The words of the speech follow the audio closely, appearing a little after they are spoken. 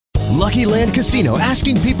Lucky Land Casino,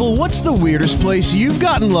 asking people, what's the weirdest place you've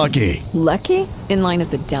gotten lucky? Lucky? In line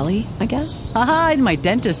at the deli, I guess? Aha, in my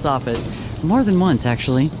dentist's office. More than once,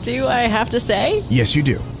 actually. Do I have to say? Yes, you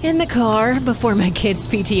do. In the car before my kids'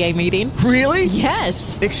 PTA meeting. Really?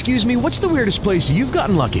 Yes. Excuse me, what's the weirdest place you've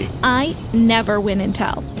gotten lucky? I never win and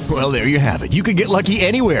tell. Well, there you have it. You can get lucky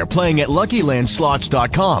anywhere, playing at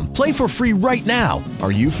LuckyLandSlots.com. Play for free right now.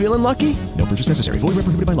 Are you feeling lucky? No purchase necessary. Void where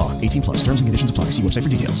prohibited by law. 18 plus. Terms and conditions apply. See website for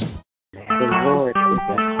details. The Lord is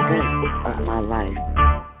the strength of my life.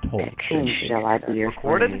 And whom shall I be afraid?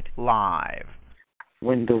 Recorded live.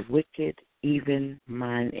 When the wicked, even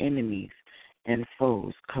mine enemies and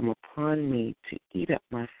foes, come upon me to eat up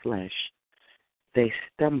my flesh, they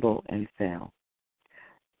stumble and fail.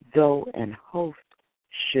 Though an host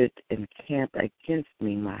should encamp against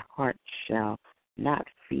me, my heart shall not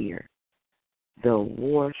fear. Though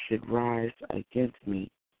war should rise against me,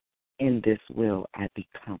 in this will I be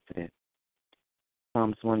confident.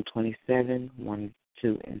 Psalms 127, 1,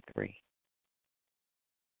 2, and 3.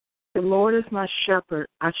 The Lord is my shepherd,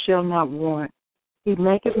 I shall not want. He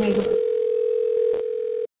maketh me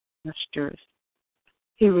pastures.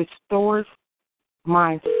 He restores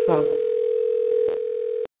my soul.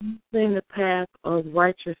 In the path of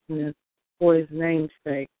righteousness for his name's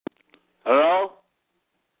sake. Hello?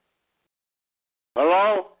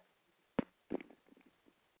 Hello?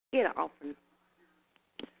 Get off.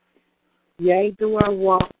 Yea, do I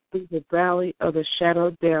walk through the valley of the shadow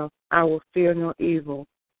of death, I will fear no evil,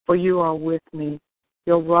 for you are with me.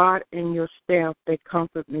 Your rod and your staff, they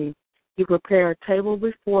comfort me. You prepare a table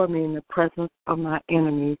before me in the presence of my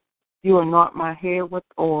enemies. You anoint my head with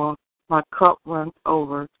oil, my cup runs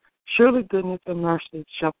over. Surely goodness and mercy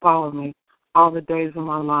shall follow me all the days of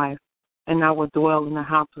my life, and I will dwell in the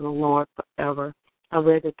house of the Lord forever. I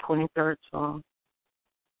read the 23rd Psalm.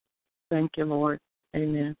 Thank you, Lord.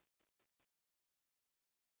 Amen.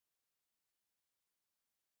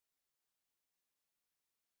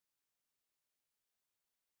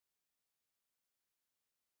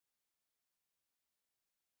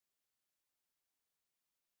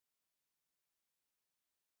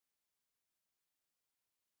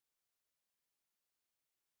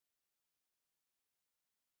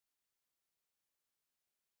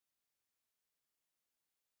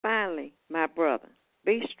 Finally, my brother,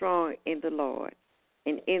 be strong in the Lord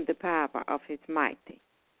and in the power of his mighty.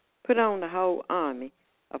 Put on the whole army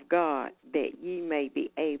of God, that ye may be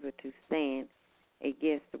able to stand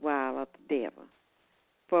against the wile of the devil.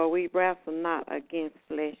 For we wrestle not against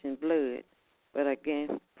flesh and blood, but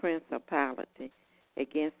against principality,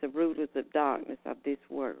 against the rulers of darkness of this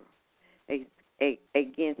world,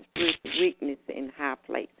 against spiritual weakness in high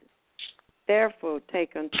places. Therefore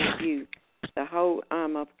take unto you the whole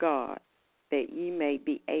armor of God, that ye may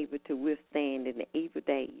be able to withstand in the evil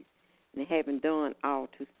days, and having done all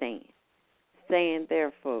to stand. Stand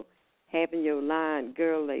therefore, having your loins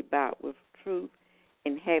girded about with truth,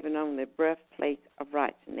 and having on the breastplate of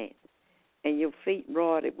righteousness, and your feet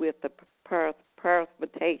rodded with the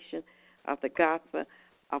preservation of the gospel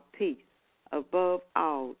of peace. Above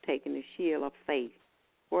all, taking the shield of faith,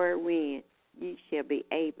 wherein ye shall be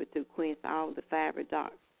able to quench all the fiery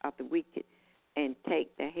darts of the wicked, and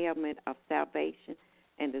take the helmet of salvation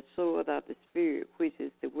and the sword of the Spirit, which is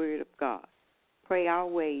the word of God. Pray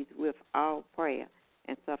always with all prayer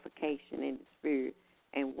and supplication in the Spirit,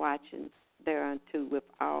 and watching thereunto with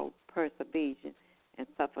all perseverance and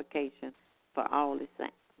supplication for all the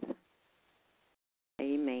saints.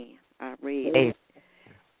 Amen. I read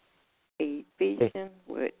Ephesians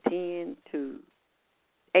 10 to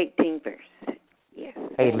 18 verse. Yes.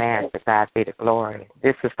 Amen. To God be the glory.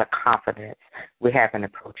 This is the confidence we have in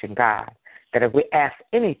approaching God, that if we ask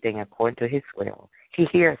anything according to his will, he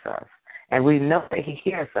hears us. And we know that he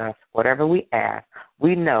hears us. Whatever we ask,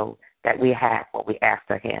 we know that we have what we ask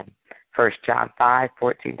of him. 1 John 5,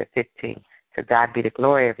 14 to 15. To God be the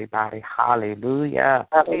glory, everybody. Hallelujah.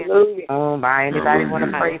 Hallelujah. Oh, my. Anybody want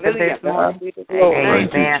to pray for this morning?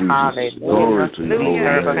 Amen. Hallelujah. We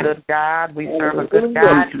serve a good God. We serve a good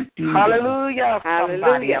God. Hallelujah.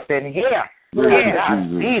 Somebody up in here. Yeah,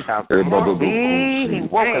 Jesus. He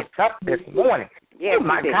woke us up this morning. Oh,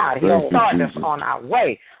 my God. He started us on our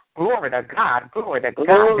way. Glory to God. Glory to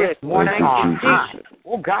God this morning.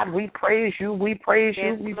 Oh, God, we praise you. We praise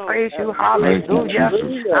you. We praise you. Hallelujah.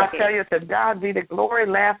 I tell you, to God be the glory.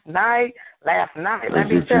 Last night, let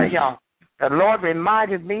me tell y'all, the Lord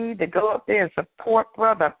reminded me to go up there and support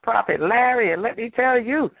Brother Prophet Larry. And let me tell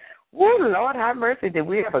you, woo, Lord have mercy, did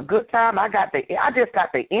we have a good time? I just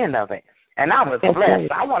got the end of it. And I was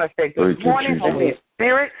blessed. I want to say good morning, Holy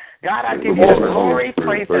Spirit. God, I give you the glory,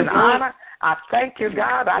 praise, and honor. I thank you,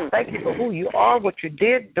 God. I thank you for who you are, what you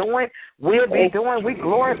did, doing, will be doing. We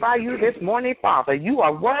glorify you this morning, Father. You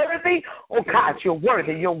are worthy. Oh, God, you're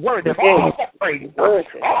worthy. You're worthy of all the praise, God.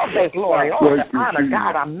 All the glory, all the honor.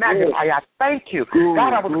 God, I magnify you. I thank you.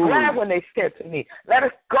 God, I was glad when they said to me, let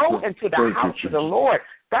us go into the house of the Lord.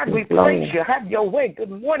 God, we praise you. Have your way. Good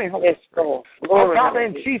morning, Holy Spirit. Oh, Father,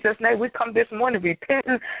 in Jesus' name, we come this morning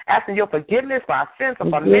repenting, asking your forgiveness for our sins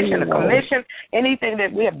of omission or commission, anything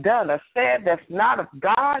that we have done or said that's not of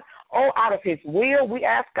God, out of his will. We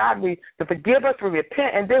ask God to forgive us, we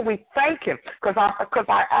repent, and then we thank him because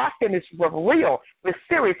our asking is real. We're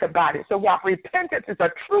serious about it. So our repentance is a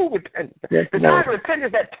true repentance. The kind of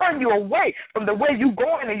repentance that turns you away from the way you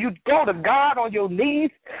going, and you go to God on your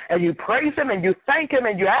knees and you praise him and you thank him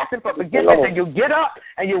and you ask him for forgiveness and you get up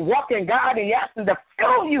and you walk in God and you ask him to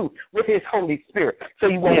fill you with his Holy Spirit so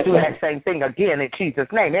you won't do that same thing again in Jesus'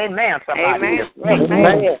 name. Amen, somebody.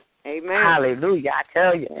 Amen. Amen. Hallelujah. I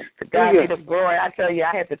tell you, to God be the glory. I tell you,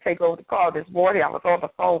 I had to take over the call this morning. I was on the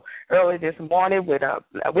phone early this morning with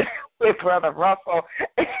Brother Russell.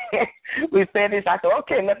 We finished. I said,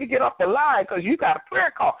 okay, let me get off the line because you got a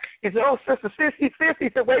prayer call. He said, oh, Sister Sissy. He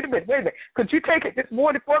said, wait a minute. Could you take it this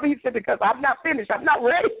morning for me? He said, because I'm not finished. I'm not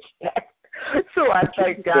ready yet. So I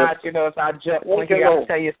thank God, as I jump on here, I'll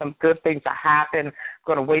tell you some good things are happening. I'm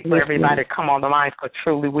going to wait for everybody to come on the line because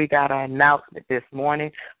truly we got an announcement this morning.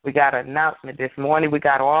 We got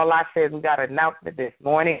all I said. We got an announcement this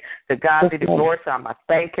morning. To God be the glory. So I'm going to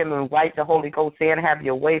thank him and invite the Holy Ghost in. Have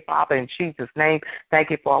your way, Father, in Jesus' name. Thank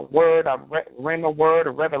you for a word, a rhema word,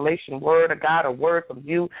 a revelation word, God, a word from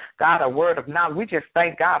you, God, a word of knowledge. We just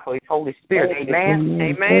thank God for his Holy Spirit. Amen.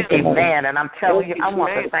 Amen. Amen. And I'm telling you, I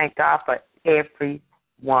want to thank God for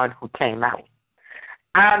everyone who came out.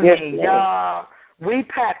 I mean, y'all, we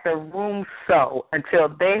packed the room so until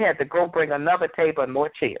they had to go bring another table and more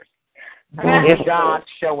chairs. That's God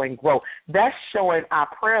showing growth. That's showing our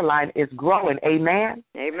prayer line is growing. Amen?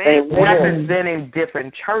 Amen. Representing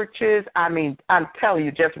different churches. I mean, I'm telling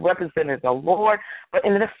you, just representing the Lord.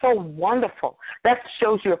 And it's so wonderful. That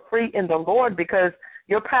shows you're free in the Lord because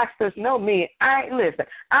your pastors know me. Listen,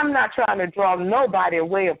 I'm not trying to draw nobody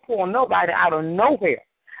away or pull nobody out of nowhere.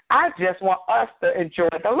 I just want us to enjoy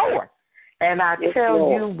the Lord. And I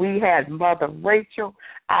tell you, we had Mother Rachel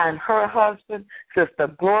and her husband, Sister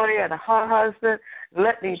Gloria and her husband.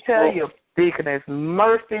 Let me tell you, Deaconess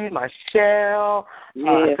Mercy, Michelle,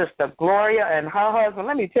 Sister Gloria and her husband.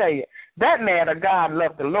 Let me tell you, that man of God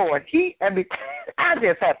loved the Lord. I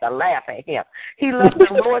just had to laugh at him. He loved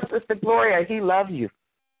the Lord, Sister Gloria. He loved you.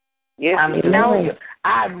 Yes, I'm telling you,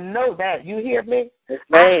 I know that. You hear me?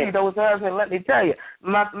 I see those husbands. Let me tell you,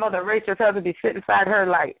 Mother Rachel's husband be sitting beside her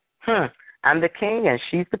like, I'm the king and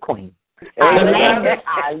she's the queen. I love it.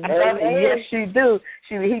 Yes, she do.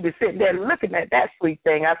 He be sitting there looking at that sweet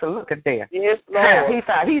thing. I said, look at there. Yes, Lord.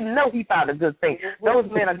 He found a good thing. Those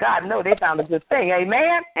men of God know they found a good thing.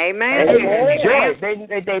 Amen. Amen. They enjoy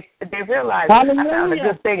it. They realize I found a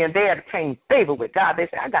good thing, and they had obtained favor with God. They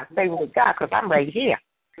say, I got favor with God because I'm right here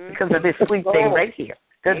because of this sweet thing right here.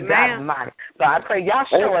 Good God Almighty. So I pray y'all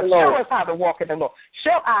show us how to walk in the Lord.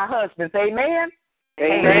 Show our husbands. Amen.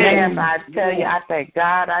 Amen. I tell you, I thank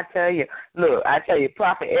God. I tell you, look,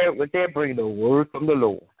 Prophet Eric was there bringing the word from the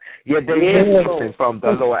Lord. Yeah, they listen from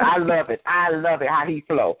the Lord. I love it how he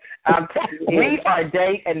flows. We are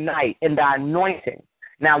day and night in the anointing.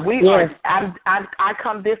 Now I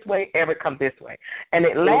come this way, Eric come this way, and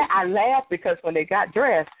I laugh because when they got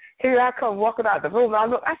dressed, here I come walking out the room.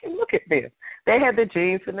 I said, look at this. They had the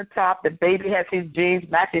jeans in the top. The baby has his jeans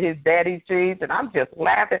matching his daddy's jeans, and I'm just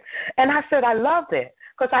laughing. And I said, I love that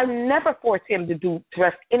because I never force him to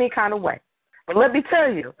dress any kind of way. But let me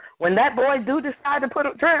tell you, when that boy do decide to put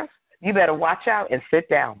a dress, you better watch out and sit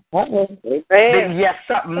down. Yes,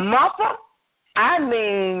 sir. Mother, I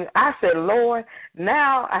said, Lord,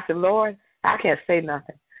 I can't say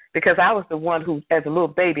nothing because I was the one who, as a little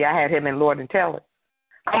baby, I had him in Lord and Taylor.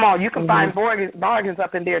 Come on, you can find bargains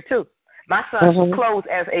up in there, too. My son's clothes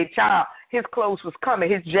as a child, his clothes was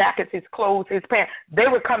coming, his jackets, his clothes, his pants, they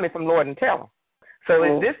were coming from Lord and Taylor. So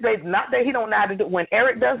in this day, not that he don't know how to do it. When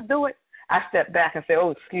Eric does do it, I step back and say,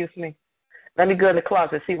 oh, excuse me. Let me go in the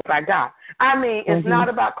closet and see what I got. It's not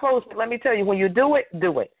about clothes, but let me tell you, when you do it,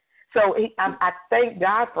 do it. So I thank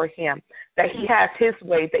God for him that he has his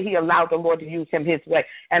way, that he allowed the Lord to use him his way,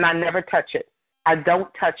 and I never touch it. I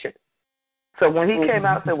don't touch it. So when he came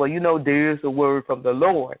out and said, well, there's a word from the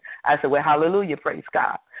Lord, I said, well, hallelujah, praise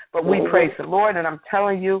God. But we praise the Lord, and I'm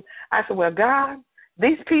telling you, I said, well, God,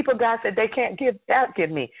 these people, God said, they can't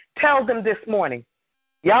outgive me. Tell them this morning.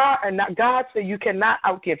 Y'all are not, God said you cannot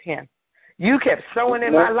outgive him. You kept sowing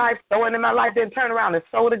in my life, then turn around and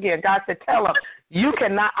sow it again. God said, tell them, you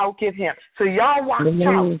cannot outgive him. So y'all watch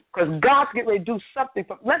out, because God's getting ready to do something.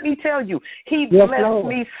 Let me tell you, he blessed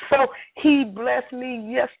me so. He blessed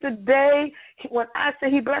me yesterday. When I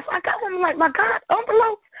said he blessed, I got one like, my God,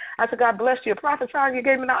 envelopes. I said, God bless you. Prophet Sean, you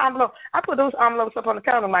gave me the envelope. I put those envelopes up on the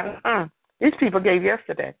counter. I'm like, these people gave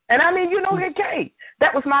yesterday. And I mean, they gave.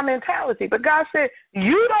 That was my mentality. But God said,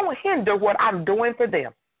 you don't hinder what I'm doing for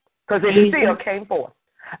them, because it still came forth.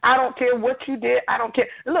 I don't care what you did. I don't care.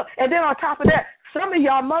 Look, and then on top of that, some of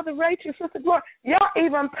y'all, Mother Rachel, Sister Gloria, y'all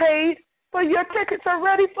even paid for your tickets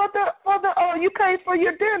already for the you paid for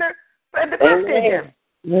your dinner at the birthday dinner.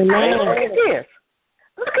 Look at this.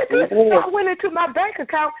 Look at this. So I went into my bank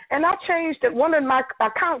account and I changed one of my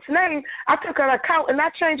account's name. I took an account and I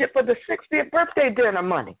changed it for the 60th birthday dinner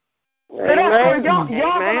money. So that's where y'all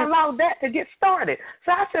gonna allow that to get started.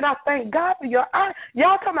 So I said, I thank God for y'all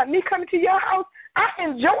talking about me coming to your house. I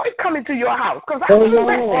enjoy coming to your house because I do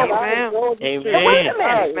that.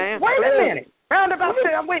 Amen. Wait a minute. Roundabout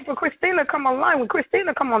said, I'm waiting for Christina to come online. When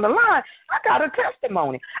Christina come on the line, I got a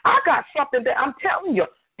testimony. I got something that I'm telling you.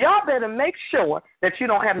 Y'all better make sure that you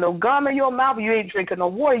don't have no gum in your mouth, you ain't drinking no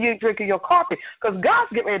water, you ain't drinking your coffee, because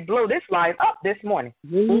God's getting ready to blow this line up this morning.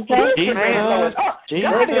 He's getting ready to blow it up.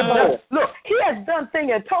 Look, he has done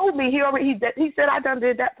things and told me he said, I done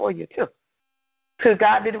did that for you too. To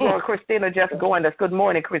God be the glory. Christina just going. That's good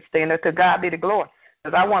morning, Christina. To God be the glory.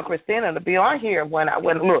 Because I want Christina to be on here when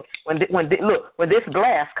this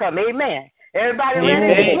glass come. Amen. Everybody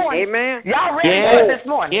ready this morning? Amen. Y'all ready for this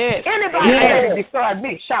morning? Yes. Anybody ready beside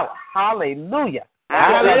me? Shout hallelujah.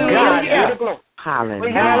 Hallelujah.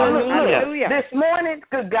 Hallelujah. This morning,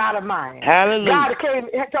 good God of mine. Hallelujah.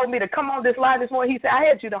 God told me to come on this line this morning. He said, I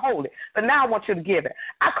had you to hold it, but now I want you to give it.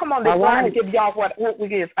 I come on this line to give y'all what we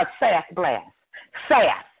give a SAS blast.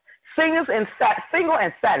 SAS. Single and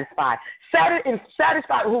satisfied.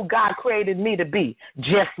 Satisfied who God created me to be,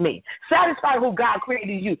 just me. Satisfied who God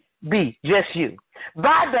created you be, just you.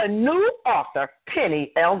 By the new author,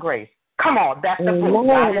 Penny L. Grace. Come on, that's the book. The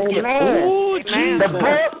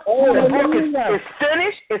book is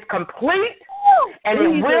finished, it's complete, and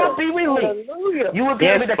it will be released. You will be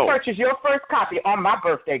able to purchase your first copy on my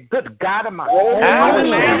birthday. Good God of mine.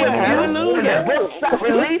 The book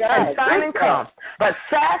released and signed and comes. But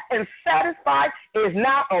Satisfied is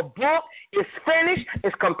now a book. It's finished.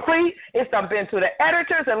 It's complete. It's been to the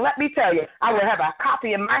editors, and let me tell you, I will have a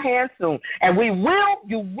copy in my hand soon, and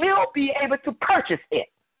you will be able to purchase it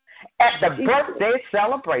at the birthday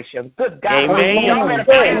celebration. Good God. Amen. Y'all better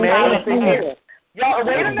find here. Y'all,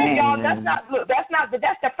 wait a minute, y'all. That's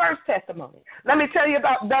the first testimony. Let me tell you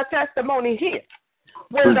about the testimony here.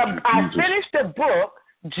 When I finished the book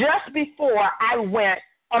just before I went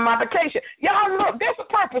on my vacation. Y'all look, there's a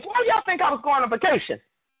purpose. Why y'all think I was going on vacation?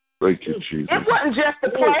 Thank you, Jesus. It wasn't just to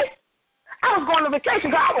play. I was going on vacation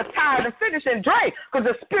because I was tired and finished and drained because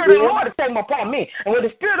the Spirit of the Lord came upon me. And when the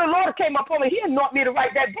Spirit of the Lord came upon me, he anointed me to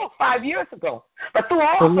write that book 5 years ago. But through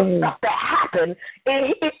all the stuff that happened,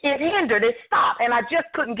 it hindered, it stopped, and I just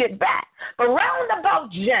couldn't get back. But round about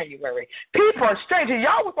January, people are strangers.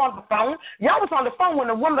 Y'all was on the phone. Y'all was on the phone when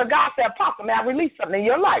the woman of God said, Apostle, may I release something in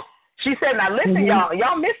your life? She said, now listen,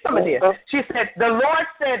 y'all missed some of this. She said, the Lord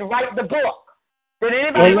said, write the book. Did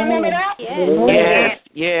anybody remember that?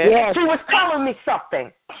 Yes. She was telling me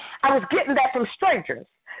something. I was getting that from strangers.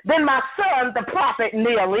 Then my son, the prophet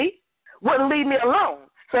Neely, wouldn't leave me alone.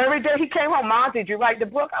 So every day he came home, Mom, did you write the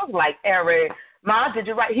book? I was like, Eric, Mom, did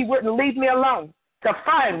you write? He wouldn't leave me alone. So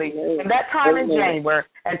finally, from that time in January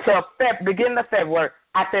until beginning of February,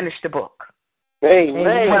 I finished the book. Amen. When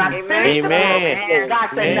I finished the book, God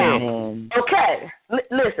said, no. Okay,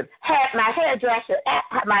 listen, my hairdresser,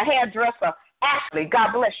 Ashley,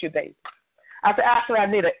 God bless you, baby. I said, Ashley, I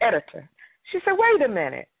need an editor. She said, wait a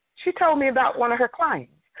minute. She told me about one of her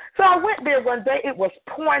clients. So I went there one day. It was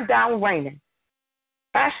pouring down raining.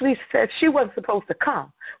 Ashley said she wasn't supposed to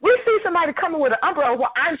come. We see somebody coming with an umbrella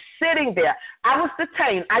while I'm sitting there. I was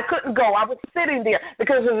detained. I couldn't go. I was sitting there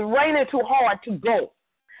because it was raining too hard to go.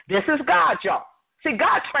 This is God, y'all. See,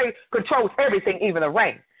 God controls everything, even the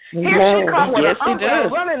rain. Here she comes with an umbrella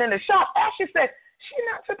running in the shop. Ashley said, she's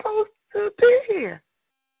not supposed to be here.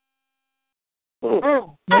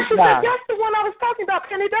 Ashley said, that's the one I was talking about,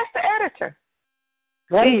 Penny. That's the editor.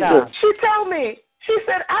 She told me, she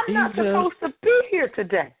said, I'm not supposed to be here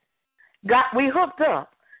today. We hooked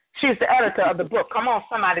up. She's the editor of the book. Come on,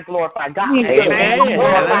 somebody glorify God. Amen.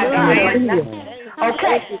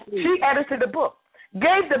 Okay, she edited the book.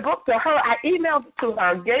 Gave the book to her. I emailed it to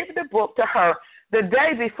her, gave the book to her the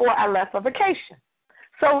day before I left for vacation.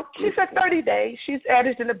 So she said 30 days. She's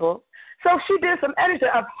editing the book. So she did some editing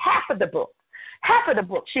of half of the book. Half of the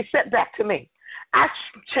book she sent back to me. I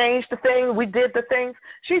changed the thing. We did the things.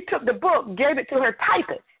 She took the book, gave it to her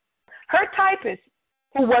typist. Her typist,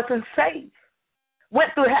 who wasn't saved,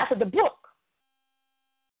 went through half of the book.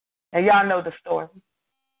 And y'all know the story.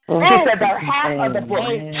 She said that half of the book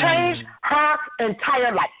changed her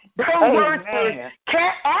entire life. Her words is,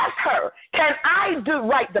 can I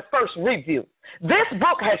write the first review? This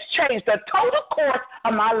book has changed the total course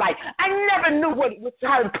of my life. I never knew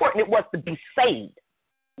how important it was to be saved.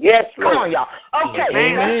 Yes, Lord. Come on, y'all.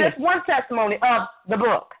 Okay, that's just one testimony of the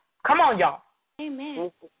book. Come on, y'all.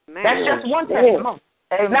 Amen. That's just one testimony.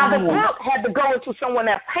 Amen. Now, the book had to go into someone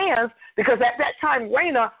else's hands because at that time,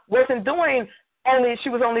 Raina wasn't doing she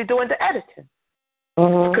was only doing the editing.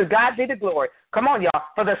 Because God did the glory. Come on, y'all.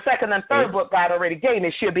 For the second and third book God already gave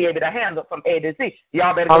me, she'll be able to handle from A to Z.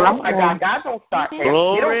 Y'all better go. Oh my God, God don't start there.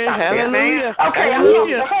 Glory, hallelujah. Okay, I'm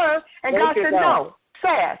talking to her, and God said, no,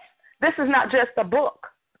 Sass, this is not just a book.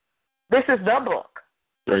 This is the book.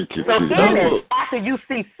 Thank you. So in it, after you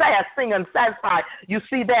see Sass, Sing and Satisfied, you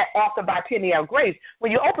see that authored by Penny L. Grace.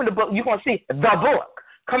 When you open the book, you're going to see the book.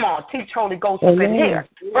 Come on, teach Holy Ghost up in here.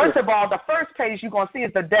 First of all, the first page you're going to see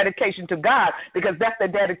is the dedication to God because that's the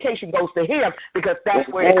dedication goes to Him because that's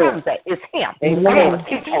where it comes at. It's Him. Come on,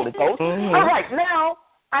 teach Holy Ghost. All right, now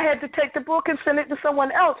I had to take the book and send it to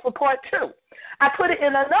someone else for part 2. I put it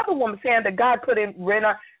in another woman's hand that God put in,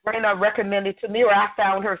 Raina recommended to me, or I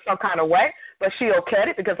found her some kind of way, but she okayed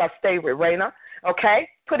it because I stayed with Raina, okay?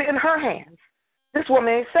 Put it in her hands. This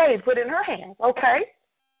woman ain't saved. Put it in her hands, okay?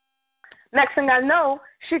 Next thing I know,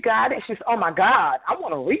 she got it. She said, oh, my God, I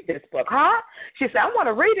want to read this book, huh? She said, I want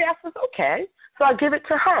to read it. I said, okay. So I give it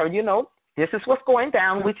to her. You know, this is what's going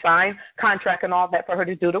down. We signed contract and all that for her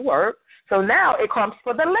to do the work. So now it comes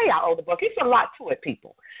for the layout of the book. It's a lot to it,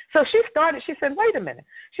 people. So she started. She said, wait a minute.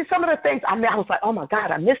 She said, some of the things, I was like, oh, my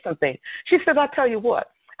God, I missed some things. She said, I'll tell you what.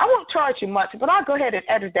 I won't charge you much, but I'll go ahead and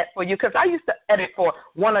edit that for you because I used to edit for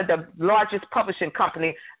one of the largest publishing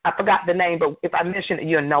companies. I forgot the name, but if I mention it,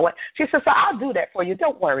 you'll know it. She said, so I'll do that for you.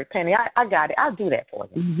 Don't worry, Penny. I got it. I'll do that for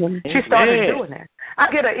you. She started doing that.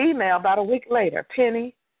 I get an email about a week later.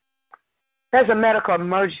 Penny, there's a medical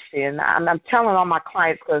emergency, and I'm telling all my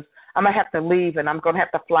clients because I'm going to have to leave, and I'm going to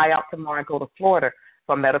have to fly out tomorrow and go to Florida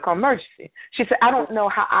for a medical emergency. She said, I don't know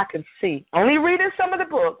how I can see, only reading some of the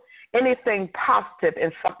book, anything positive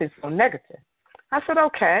and something so negative. I said,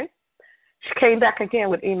 okay. She came back again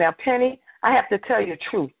with email. Penny, I have to tell you the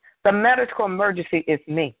truth. The medical emergency is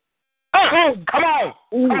me. Come on.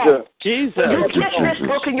 Jesus. You get this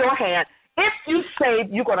book in your hand. If you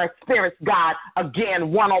saved, you're going to experience God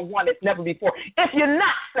again one-on-one as never before. If you're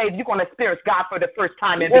not saved, you're going to experience God for the first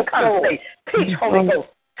time and become saved. Teach Holy Ghost.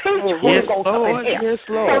 Teach Holy Ghost up in here. Yes,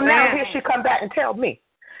 Lord. So now here she come back and tell me,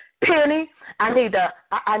 Penny, I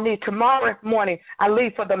need tomorrow morning. I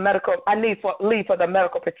leave for the medical. I need leave for the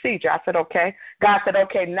medical procedure. I said, okay. God said,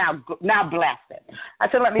 okay. Now blast it. I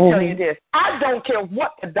said, let me tell you this. I don't care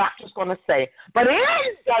what the doctor's going to say, but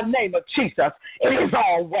in the name of Jesus, it is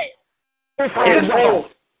all well. It's all well.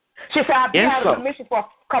 She said, I've been out of commission for a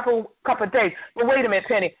couple of days. But wait a minute,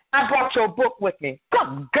 Penny. I brought your book with me.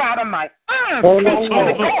 Good God Almighty.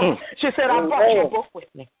 She said, I brought your book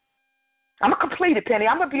with me. I'm going to complete it, Penny.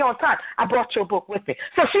 I'm going to be on time. I brought your book with me.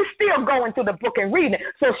 So she's still going through the book and reading it.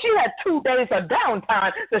 So she had 2 days of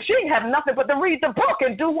downtime. So she didn't have nothing but to read the book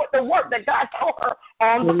and do the work that God told her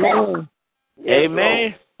on the book.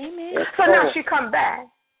 Amen. So now she come back.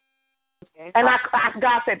 And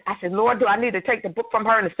God said, Lord, do I need to take the book from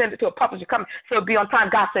her and send it to a publisher so it'll be on time?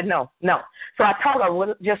 God said, no. So I told her,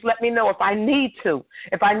 well, just let me know if I need to.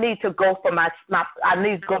 If I need to go for I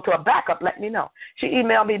need to go to a backup, let me know. She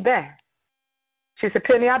emailed me back. She said,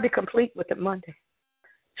 Penny, I'll be complete with it Monday.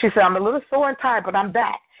 She said, I'm a little sore and tired, but I'm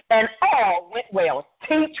back. And all went well.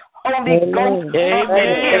 Teach Holy Ghost. Amen.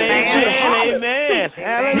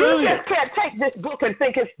 Hallelujah. You just can't take this book and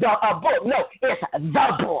think it's a book. No, it's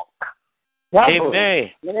the book.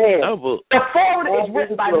 Amen. The foreword is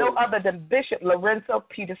written by no other than Bishop Lorenzo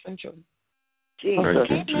Peterson Jr. Jesus.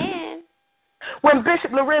 Amen. When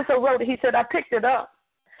Bishop Lorenzo wrote it, he said, I picked it up.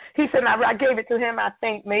 He said, I gave it to him, I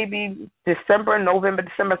think, maybe November,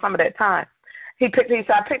 December, some of that time. He said,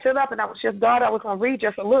 I picked it up, and I was just, God, I was going to read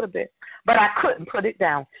just a little bit, but I couldn't put it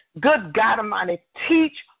down. Good God Almighty,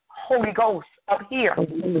 teach Holy Ghost up here.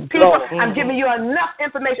 People, I'm giving you enough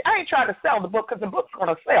information. I ain't trying to sell the book because the book's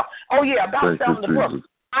going to sell. Oh, yeah, about selling the book.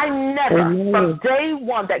 I never, from day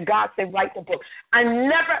one that God said write the book, I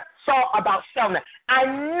never thought about selling it. I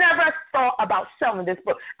never thought about selling this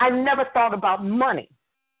book. I never thought about money.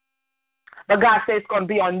 But God said it's going to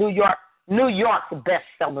be on New York New York's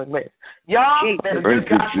bestseller list. Y'all better give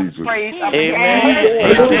God some praise. Amen.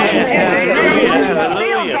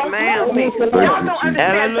 Hallelujah. Y'all don't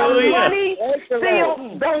understand. The money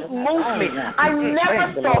still don't move me. I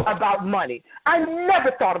never thought about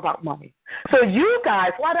money. So you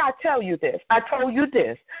guys, why did I tell you this? I told you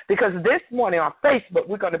this because this morning on Facebook,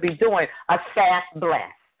 we're going to be doing a fast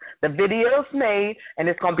blast. The video's made, and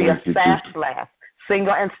it's going to be a fast blast.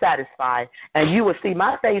 Single and satisfied, and you will see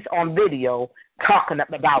my face on video talking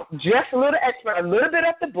about just a little extra, a little bit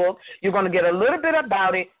of the book. You're going to get a little bit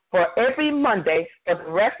about it for every Monday for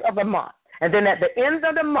the rest of the month. And then at the end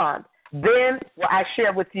of the month, then what I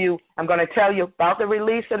share with you, I'm going to tell you about the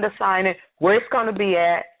release and the signing, where it's going to be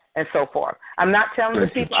at, and so forth. I'm not telling the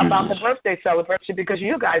people about the birthday celebration because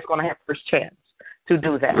you guys are going to have first chance to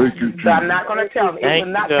do that. So I'm not going to tell them. They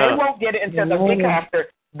won't get it until the week after.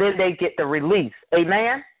 Then they get the release.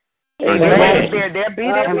 Amen? Amen. They'll be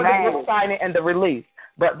there for the book signing and the release.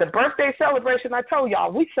 But the birthday celebration, I told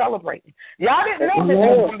y'all, we celebrating. Y'all didn't know that you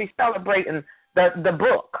were going to be celebrating the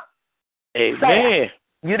book. Amen.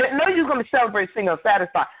 You didn't know you were going to celebrate Single and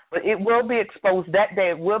Satisfied. But it will be exposed that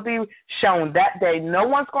day. It will be shown that day. No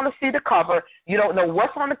one's going to see the cover. You don't know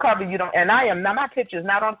what's on the cover. And my picture's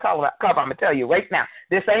not on the cover. I'm going to tell you right now.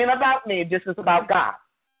 This ain't about me. This is about God.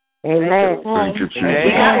 Amen. He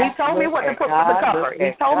told me what to put on the cover.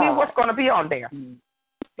 He told me what's going to be on there.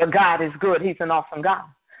 But God is good. He's an awesome God.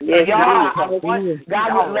 Yes, God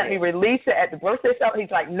wouldn't let me release it at the birthday celebration.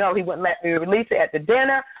 He's like, no, he wouldn't let me release it at the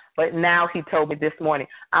dinner. But now he told me this morning,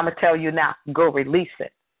 I'm going to tell you now, go release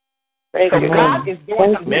it. So God is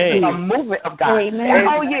doing a movement of God. And,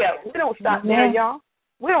 we don't stop there, y'all.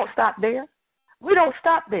 We don't stop there.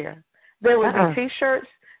 There would be T-shirts.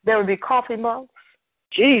 There would be coffee mugs.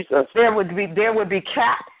 Jesus. There would be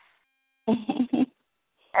caps.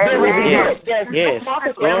 There would be book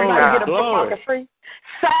markets. Everybody get a book market free.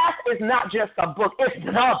 SAS is not just a book. It's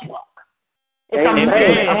the book. It's a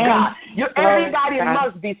movement of God. Everybody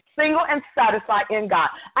must be single and satisfied in God.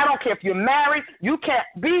 I don't care if you're married. You can't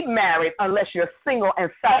be married unless you're single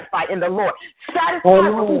and satisfied in the Lord.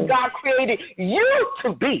 Satisfied with who God created you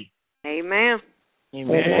to be. Amen.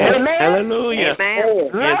 Amen. Amen. Hallelujah.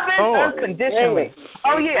 Amen. Love unconditionally.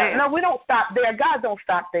 Oh, yeah. No, we don't stop there. God don't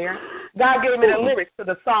stop there. God gave me the lyrics to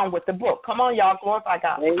the song with the book. Come on, y'all. Glorify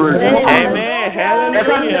God. Amen.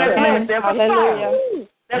 Hallelujah.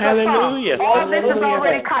 Hallelujah. All this is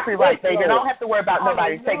already copyright, baby. I don't have to worry about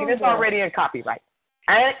nobody taking it. It's already in copyright.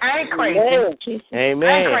 I ain't crazy. Amen.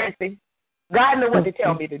 I ain't crazy. God knew what to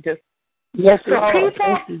tell me to do. Yes, so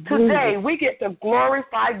people, today we get to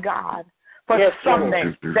glorify God for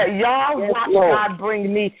something that y'all watch God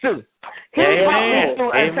bring me through. He brought me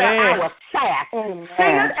through until I was fast,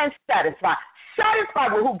 single and satisfied.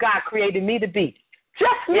 Satisfied with who God created me to be.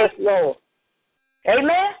 Just me. Yes, Lord.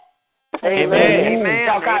 Amen. Amen.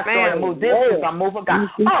 So God's going to move this is a move of God.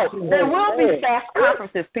 Oh, there will be fast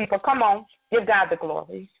conferences, people. Come on. Give God the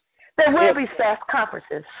glory. There will be fast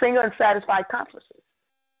conferences, single and satisfied conferences.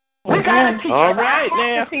 We got to teach. All right,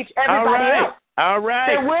 now. To teach everybody else. All right.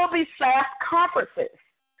 There will be fast conferences.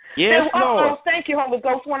 Yes, Lord. Thank you, Holy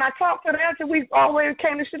Ghost. When I talked to them, we already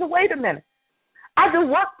came to say, wait a minute. I do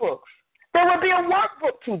workbooks. There will be a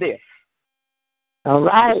workbook to this. All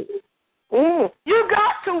right. You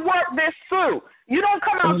got to work this through. You don't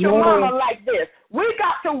come out your mama like this. We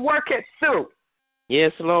got to work it through.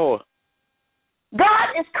 Yes, Lord. God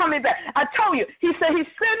is coming back. I told you. He said he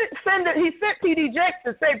sent P.D. Jakes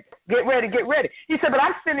to say, get ready, get ready. He said, but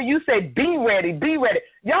I'm sending you say, be ready, be ready.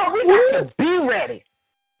 Y'all, we got to be ready.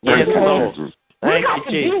 Yes, Lord. We got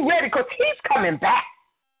to be ready because he's coming back.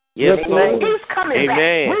 Yes, Lord. He's coming back.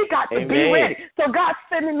 We got to be ready. So God's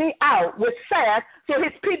sending me out with fast so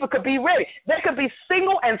his people could be ready. They could be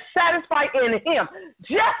single and satisfied in him,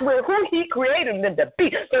 just with who he created them to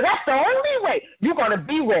be. So that's the only way you're going to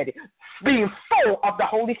be ready, being full of the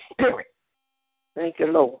Holy Spirit. Thank you,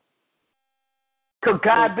 Lord. To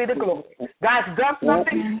God be the glory. God's done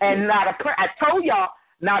something, and not a prayer. I told y'all,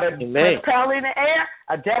 not a principality in the air,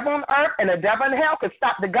 a devil on earth, and a devil in hell could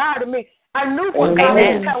stop the God in me. I knew what God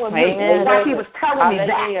was telling me, why he was telling me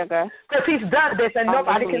that. Because he's done this, and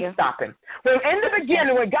nobody can stop him. When in the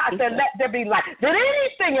beginning, when God said, let there be light, did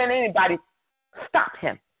anything and anybody stop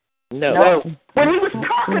him? No. When he was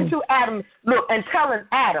talking to Adam, look, and telling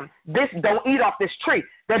Adam, don't eat off this tree,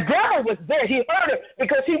 the devil was there. He heard it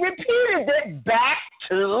because he repeated it back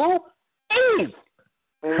to Eve.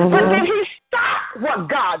 But then he stopped what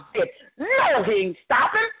God did. No, he ain't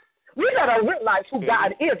stopping. We got to realize who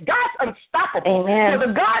God is. God's unstoppable. Amen. So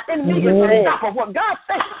the God in me is unstoppable. What God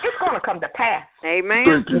says, it's going to come to pass. Amen.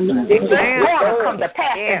 It's going to come to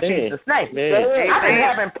pass in Jesus' name. I've been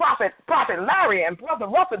having Prophet Larry and Brother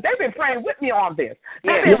Russell. They've been praying with me on this.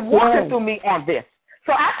 They've been walking through me on this.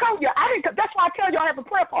 So I told you, that's why I tell you I have a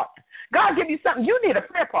prayer partner. God give you something, you need a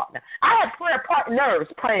prayer partner. I have prayer partners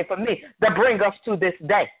praying for me to bring us to this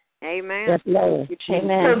day. Amen. Yes, Lord.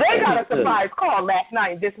 Amen. So they got a surprise call last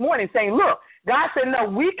night and this morning saying, look, God said, no,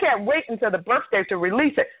 we can't wait until the birthday to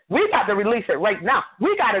release it. We got to release it right now.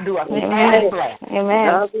 We got to do a fast blast.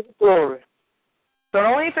 Amen. Glory. So the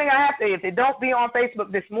only thing I have to, if it don't be on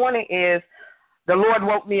Facebook this morning, is the Lord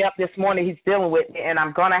woke me up this morning. He's dealing with me, and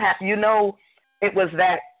I'm going to have, it was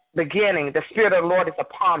that beginning. The Spirit of the Lord is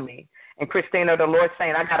upon me. And Christina, the Lord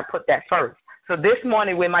saying, I got to put that first. So this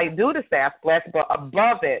morning we might do the fast blast, but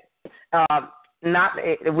above it,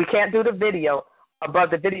 we can't do the video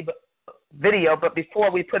above the video, but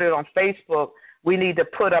before we put it on Facebook, we need to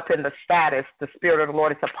put up in the status, the Spirit of the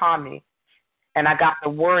Lord is upon me. And I got the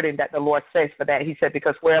wording that the Lord says for that. He said,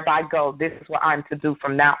 because wherever I go, this is what I'm to do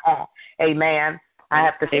from now on. Amen. I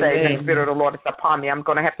have to say the Spirit of the Lord is upon me. I'm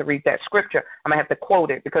going to have to read that scripture. I'm going to have to quote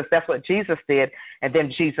it because that's what Jesus did. And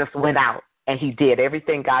then Jesus went out and he did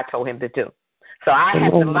everything God told him to do. So I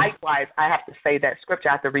have to, likewise, I have to say that scripture.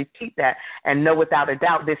 I have to repeat that and know without a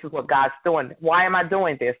doubt this is what God's doing. Why am I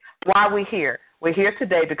doing this? Why are we here? We're here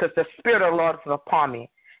today because the Spirit of the Lord is upon me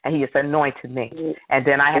and he has anointed me. And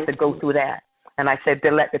then I have to go through that. And I said to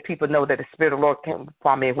let the people know that the Spirit of the Lord came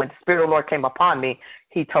upon me. And when the Spirit of the Lord came upon me,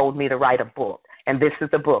 he told me to write a book. And this is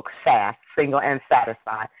the book, Fast, Single, and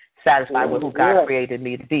Satisfied. Satisfied with who God created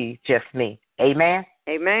me to be, just me. Amen?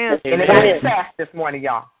 Amen. Anybody fast this morning,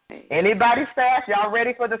 y'all? Anybody fast? Y'all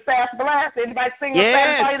ready for the fast blast? Anybody sing and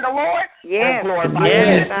satisfy the Lord? Yes. Glorify him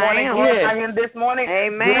this morning. Glorify him this morning.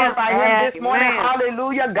 Amen. Glorify him this morning.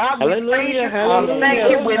 Hallelujah. God, we praise you. Thank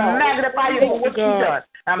you. We magnify you for what you've done.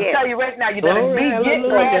 I'm telling you right now, you better get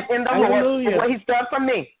glad in the Lord for what he's done for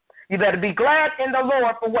me. You better be glad in the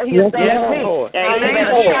Lord for what he has done for me. You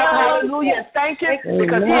better shout hallelujah and thank him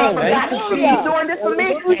because he ain't forgotten he's doing this for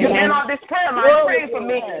me. You've been on this prayer line praying for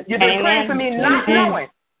me. You've been praying for me not knowing.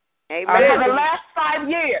 For the last 5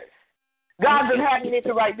 years, God's been having me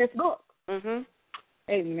to write this book.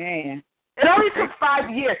 Amen. It only took 5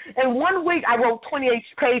 years. In 1 week, I wrote 28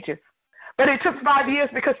 pages. But it took 5 years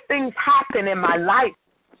because things happen in my life.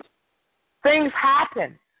 Things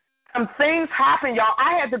happen. Some things happen, y'all.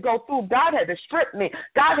 I had to go through. God had to strip me.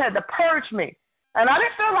 God had to purge me. And I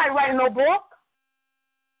didn't feel like writing no book.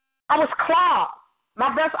 I was clogged.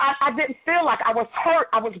 I didn't feel like I was hurt.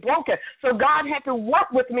 I was broken. So God had to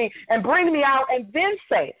work with me and bring me out and then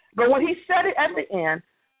say. But when he said it at the end,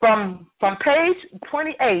 from page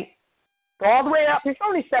 28 all the way up, it's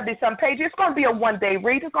only 70-some pages. It's going to be a one-day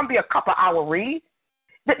read. It's going to be a couple-hour read.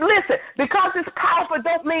 Listen, because it's powerful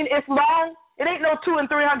don't mean it's long. It ain't no 200 and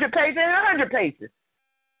 300 pages. It ain't 100 pages.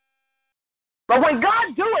 But when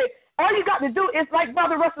God do it, all you got to do is, like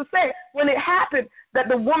Brother Russell said, when it happened that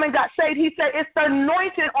the woman got saved, he said, it's the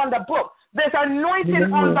anointing on the book. There's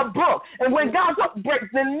anointing on the book. And when God's book breaks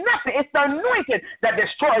the nothing, it's the anointing that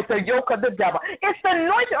destroys the yoke of the devil. It's the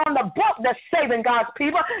anointing on the book that's saving God's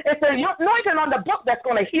people. It's the anointing on the book that's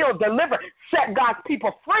going to heal, deliver, set God's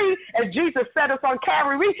people free. As Jesus said us on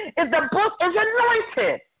Calvary, is the book is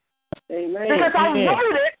anointed. Amen. Because I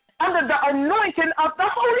wrote it under the anointing of the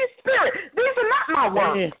Holy Spirit. These are not my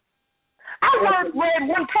words. I read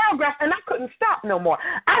one paragraph and I couldn't stop no more.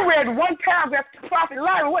 I read one paragraph to Prophet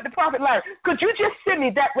Larry. What the Prophet Larry? Could you just send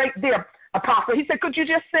me that right there, Apostle? He said, could you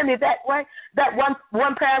just send me that right? That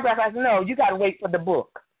one paragraph? I said, no, you got to wait for the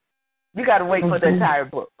book. You got to wait for the entire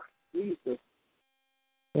book. Jesus.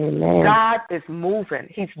 Amen. God is moving.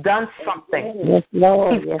 He's done something. Yes,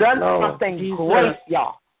 Lord. He's done something great,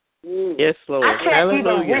 y'all. Yes, Lord. I can't even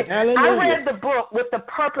read. I read the book with the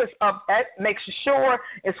purpose of making sure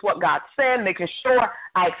it's what God said, making sure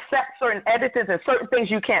I accept certain editors and certain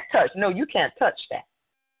things you can't touch. No, you can't touch that.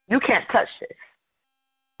 You can't touch this.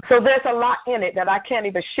 So there's a lot in it that I can't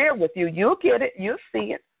even share with you. You'll get it. You'll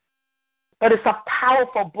see it. But it's a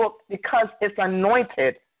powerful book because it's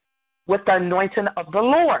anointed with the anointing of the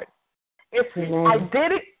Lord. I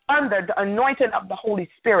did it under the anointing of the Holy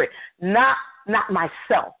Spirit, not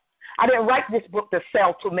myself. I didn't write this book to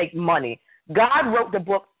sell to make money. God wrote the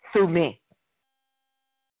book through me.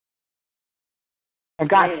 And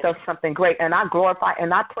God does something great. And I glorify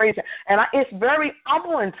and I praise Him. And it's very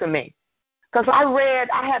humbling to me. Because I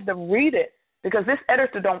had to read it. Because this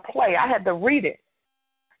editor don't play. I had to read it.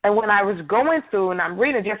 And when I was going through and I'm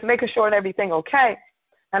reading, just making sure that everything okay,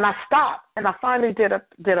 And I stopped, and I finally did a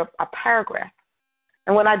paragraph.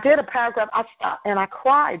 And when I did a paragraph, I stopped, and I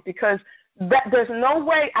cried because there's no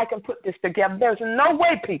way I can put this together. There's no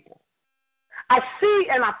way, people. I see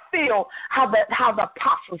and I feel how the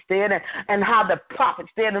apostles did and how the prophets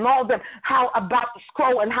did and all of them, how about the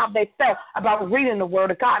scroll and how they felt about reading the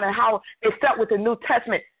Word of God and how they felt with the New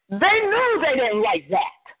Testament. They knew they didn't write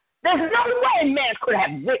that. There's no way man could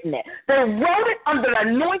have written it. They wrote it under the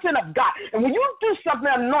anointing of God. And when you do something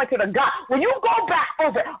anointed of God, when you go back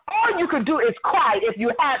over it, all you can do is cry if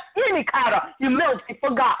you have any kind of humility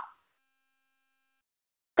for God.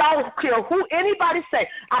 I don't care who anybody say.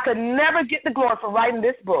 I could never get the glory for writing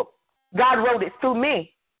this book. God wrote it through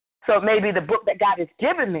me. So it may be the book that God has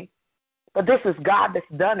given me. But this is God that's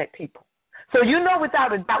done it, people. So you know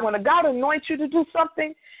without a doubt, when a God anoints you to do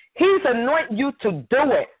something, he's anointing you to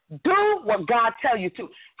do it. Do what God tells you to.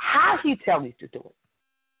 How he tells you to do it.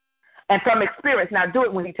 And from experience, now do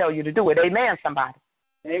it when he tells you to do it. Amen, somebody.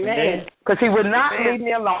 Amen. Because he would not leave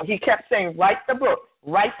me alone. He kept saying, write the book.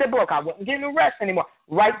 Write the book. I wasn't getting no rest anymore.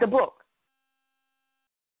 Write the book.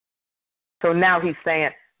 So now he's saying,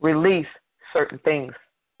 release certain things.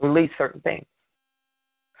 Release certain things.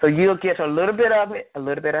 So you'll get a little bit of it, a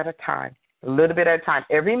little bit at a time. A little bit at a time.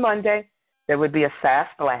 Every Monday, there would be a SAS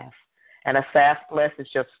class. And a SAS class is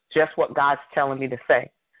just what God's telling me to say.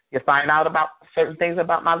 You'll find out about certain things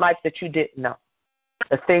about my life that you didn't know.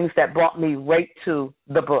 The things that brought me right to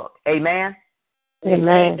the book. Amen?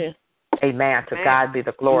 Amen. Amen. To God be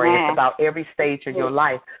the glory. Amen. It's about every stage of your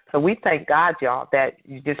life. So we thank God, y'all, that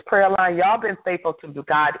this prayer line, y'all been faithful to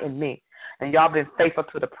God and me. And y'all been faithful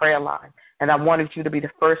to the prayer line. And I wanted you to be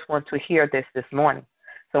the first one to hear this morning.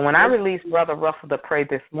 So when I released Brother Russell to pray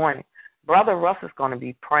this morning, Brother Russell's going to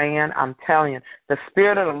be praying. I'm telling you, the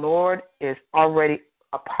Spirit of the Lord is already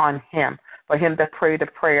upon him for him to pray the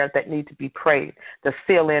prayers that need to be prayed, to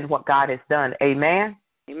fill in what God has done. Amen?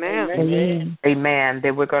 Amen. Amen. Amen.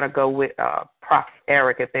 Then we're going to go with Prophet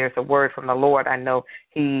Eric. If there's a word from the Lord, I know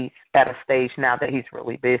he's at a stage now that he's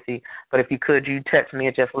really busy. But if you could, you text me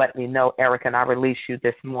and just let me know, Eric, and I'll release you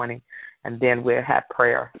this morning. And then we'll have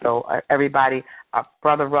prayer. So everybody,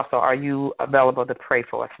 Brother Russell, are you available to pray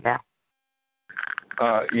for us now?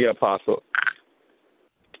 Yeah, Apostle.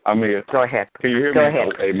 I'm here. Go ahead. Can you hear Go me?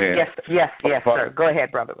 ahead. Oh, amen. Yes, sir. Go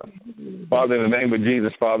ahead, brother. Father, in the name of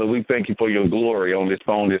Jesus, Father, we thank you for your glory on this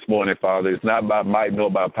phone this morning, Father. It's not by might nor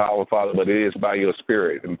by power, Father, but it is by your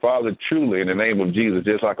Spirit. And, Father, truly, in the name of Jesus,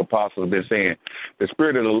 just like Apostle has been saying, the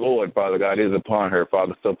Spirit of the Lord, Father God, is upon her,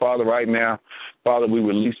 Father. So, Father, right now, Father, we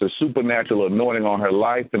release a supernatural anointing on her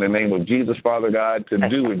life in the name of Jesus, Father God, to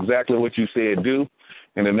do exactly what you said do.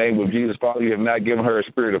 In the name of Jesus, Father, you have not given her a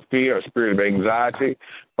spirit of fear, a spirit of anxiety,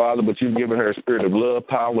 Father, but you've given her a spirit of love,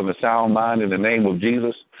 power, and a sound mind in the name of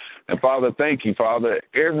Jesus. And, Father, thank you, Father.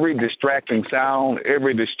 Every distracting sound,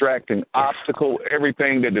 every distracting obstacle,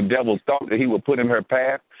 everything that the devil thought that he would put in her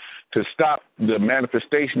path to stop the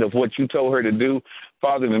manifestation of what you told her to do,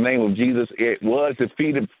 Father, in the name of Jesus, it was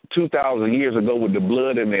defeated 2,000 years ago with the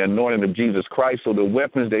blood and the anointing of Jesus Christ. So the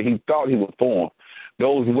weapons that he thought he would form,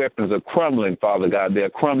 those weapons are crumbling, Father God. They're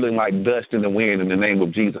crumbling like dust in the wind in the name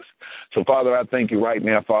of Jesus. So, Father, I thank you right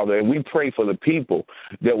now, Father, and we pray for the people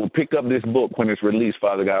that will pick up this book when it's released,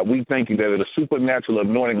 Father God. We thank you that it's a supernatural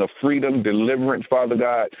anointing of freedom, deliverance, Father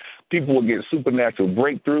God. People will get supernatural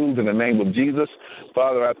breakthroughs in the name of Jesus.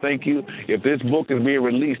 Father, I thank you. If this book is being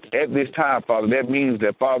released at this time, Father, that means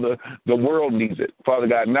that, Father, the world needs it. Father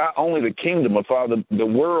God, not only the kingdom, but, Father, the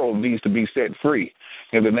world needs to be set free.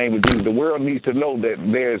 In the name of Jesus, the world needs to know that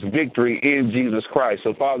there's victory in Jesus Christ.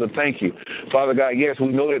 So, Father, thank you. Father God, yes, we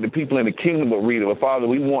know that the people in the kingdom will read it, but, Father,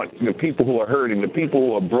 we want the people who are hurting, the people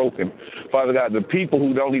who are broken, Father God, the people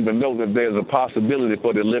who don't even know that there's a possibility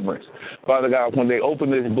for deliverance. Father God, when they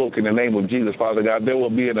open this book in the name of Jesus, Father God, there will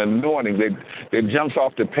be an anointing that jumps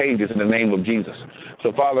off the pages in the name of Jesus.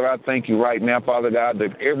 So, Father, I thank you right now, Father God,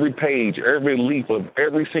 that every page, every leaf of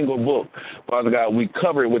every single book, Father God, we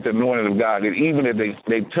cover it with the anointing of God, that even if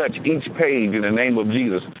they touch each page in the name of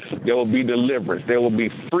Jesus, there will be deliverance. There will be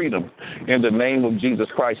freedom in the name of Jesus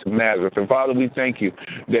Christ of Nazareth. And, Father, we thank you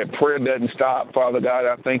that prayer doesn't stop. Father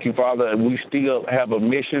God, I thank you, Father, and we still have a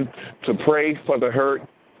mission to pray for the hurt,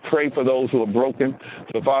 pray for those who are broken.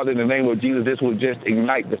 So, Father, in the name of Jesus, this will just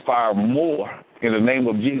ignite the fire more. In the name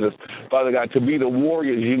of Jesus, Father God, to be the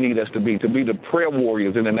warriors you need us to be the prayer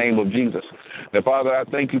warriors in the name of Jesus. And Father, I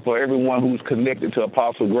thank you for everyone who's connected to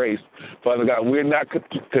Apostle Grace. Father God, we're not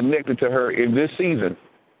connected to her in this season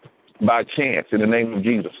by chance in the name of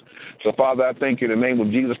Jesus. So, Father, I thank you in the name of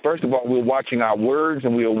Jesus. First of all, we're watching our words,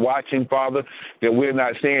 and we are watching, Father, that we're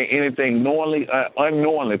not saying anything knowingly,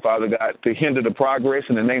 unknowingly, Father God, to hinder the progress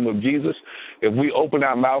in the name of Jesus. If we open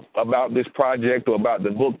our mouth about this project or about the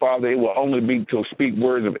book, Father, it will only be to speak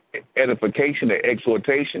words of edification and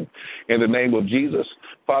exhortation in the name of Jesus.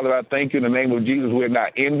 Father, I thank you in the name of Jesus. We're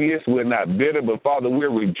not envious. We're not bitter, but, Father,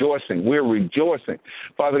 we're rejoicing. We're rejoicing.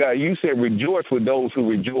 Father God, you said rejoice with those who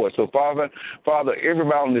rejoice. So, Father,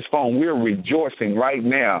 everybody on this phone, we're rejoicing right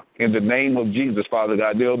now in the name of Jesus, Father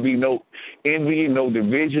God. There will be no envy, no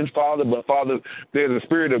divisions, Father, but, Father, there's a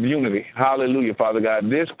spirit of unity. Hallelujah, Father God.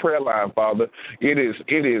 This prayer line, Father, it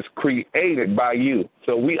is created by you.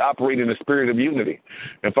 So we operate in the spirit of unity.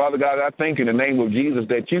 And, Father God, I thank you in the name of Jesus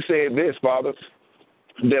that you said this, Father,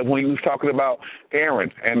 that when you was talking about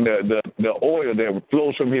Aaron and the oil that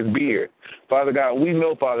flows from his beard, Father God, we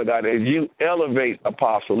know, Father God, as you elevate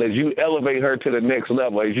Apostle, as you elevate her to the next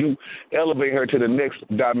level, as you elevate her to the next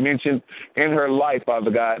dimension in her life,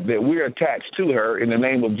 Father God, that we're attached to her in the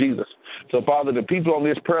name of Jesus. So, Father, the people on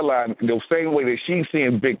this prayer line, the same way that she's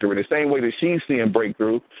seeing victory, the same way that she's seeing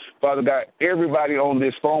breakthrough, Father God, everybody on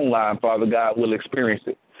this phone line, Father God, will experience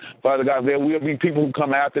it. Father God, there will be people who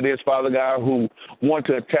come after this, Father God, who want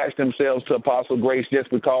to attach themselves to Apostle Grace just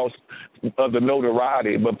because of the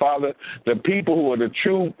notoriety. But, Father, the people who are the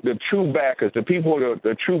true backers, the people who are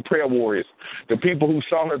the true prayer warriors, the people who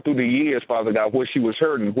saw her through the years, Father God, where she was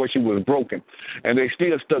hurting, where she was broken, and they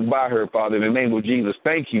still stuck by her, Father, in the name of Jesus.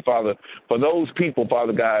 Thank you, Father, for those people,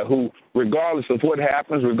 Father God, who, regardless of what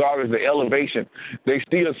happens, regardless of the elevation, they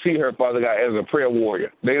still see her, Father God, as a prayer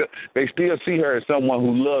warrior. They still see her as someone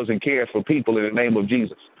who loves and cares for people in the name of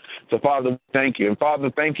Jesus. So, Father, thank you. And, Father,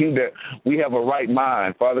 thank you that we have a right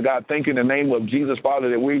mind. Father God, thank you in the name of Jesus, Father,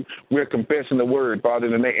 that we're confessing the word, Father,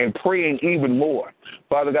 in the name, and praying even more.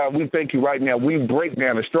 Father God, we thank you right now. We break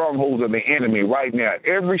down the strongholds of the enemy right now.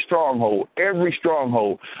 Every stronghold,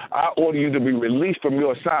 I order you to be released from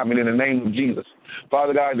your assignment in the name of Jesus.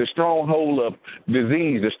 Father God, the stronghold of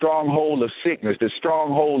disease, the stronghold of sickness, the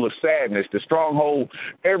stronghold of sadness, the stronghold,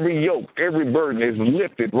 every yoke, every burden is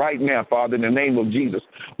lifted right now, Father, in the name of Jesus.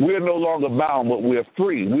 We're no longer bound, but we're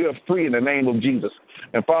free. We are free in the name of Jesus.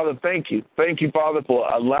 And, Father, thank you. Thank you, Father, for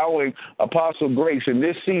allowing Apostle Grace in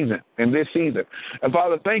this season. And,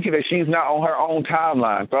 Father, thank you that she's not on her own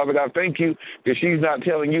timeline. Father God, thank you that she's not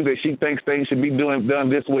telling you that she thinks things should be done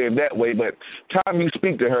this way or that way. But time you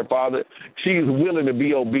speak to her, Father, she's willing to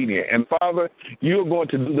be obedient. And, Father, you're going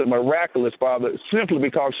to do the miraculous, Father, simply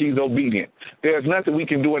because she's obedient. There's nothing we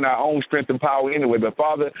can do in our own strength and power anyway. But,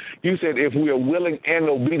 Father, you said if we are willing and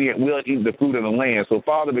obedient, we'll eat the fruit of the land. So,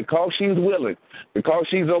 Father, because she's willing, because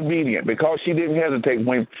she's obedient, because she didn't hesitate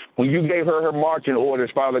when you gave her marching orders,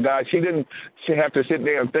 Father God, she didn't have to sit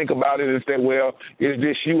there and think about it and say, well, is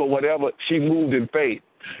this you or whatever. She moved in faith.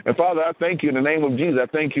 And, Father, I thank you in the name of Jesus. I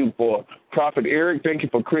thank you for Prophet Eric. Thank you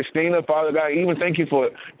for Christina, Father God. Even thank you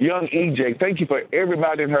for young EJ. Thank you for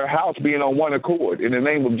everybody in her house being on one accord in the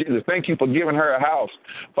name of Jesus. Thank you for giving her a house,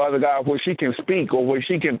 Father God, where she can speak or where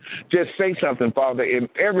she can just say something, Father, and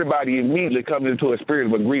everybody immediately comes into a spirit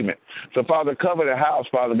of agreement. So, Father, cover the house,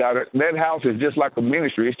 Father God. That house is just like a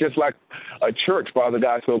ministry. It's just like a church, Father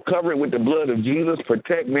God. So cover it with the blood of Jesus.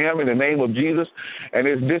 Protect them in the name of Jesus. And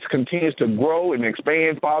as this continues to grow and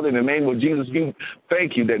expand, Father, in the name of Jesus, you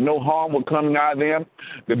thank you that no harm will come nigh them.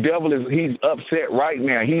 The devil he's upset right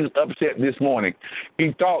now. He's upset this morning.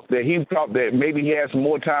 He thought that maybe he has some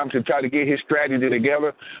more time to try to get his strategy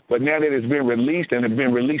together, but now that it's been released and it's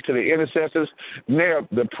been released to the intercessors, now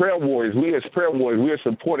the prayer warriors, we as prayer warriors,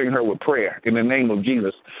 we're supporting her with prayer in the name of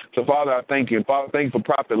Jesus. So, Father, I thank you. Father, thank you for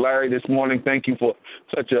Prophet Larry this morning. Thank you for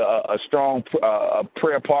such a strong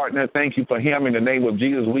prayer partner. Thank you for him in the name of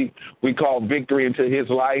Jesus. We call victory into his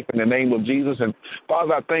life in the name of Jesus. And,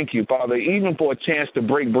 Father, I thank you, Father, even for a chance to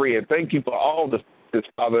break bread. Thank you for all the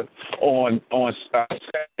Father, on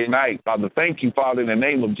Saturday night, Father. Thank you, Father, in the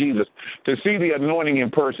name of Jesus, to see the anointing in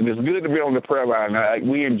person. It's good to be on the prayer line.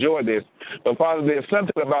 We enjoy this. But, Father, there's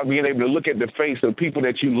something about being able to look at the face of people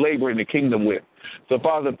that you labor in the kingdom with. So,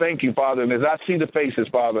 Father, thank you, Father. And as I see the faces,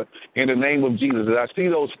 Father, in the name of Jesus, as I see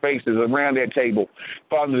those faces around that table,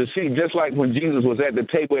 Father, to see just like when Jesus was at the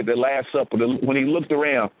table at the Last Supper, when he looked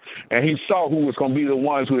around and he saw who was going to be the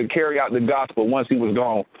ones who would carry out the gospel once he was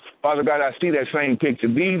gone. Father God, I see that same picture.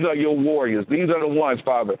 These are your warriors. These are the ones,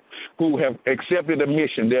 Father, who have accepted the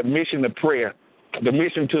mission, their mission of prayer, the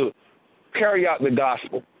mission to carry out the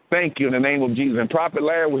gospel. thank you in the name of Jesus. And Prophet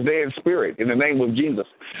Larry was there in spirit in the name of Jesus.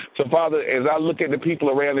 So, Father, as I look at the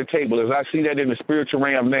people around the table, as I see that in the spiritual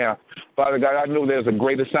realm now, Father God, I know there's a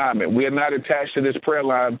great assignment. We are not attached to this prayer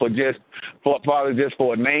line Father, just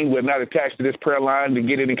for a name. We're not attached to this prayer line to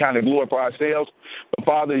get any kind of glory for ourselves. But,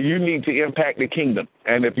 Father, you need to impact the kingdom.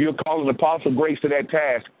 And if you're calling Apostle Grace to that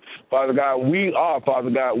task, Father God, we are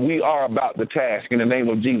about the task in the name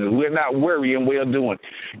of Jesus. We're not weary in well-doing.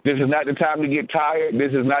 This is not the time to get tired.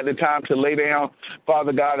 This is not the time to lay down,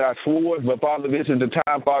 Father God, our swords. But, Father, this is the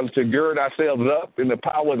time, Father, to gird ourselves up in the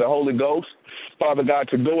power of the Holy Ghost. Father God,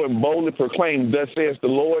 to go and boldly proclaim, thus says the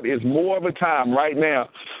Lord, is more of a time right now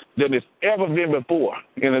than it's ever been before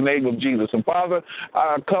in the name of Jesus. And, Father,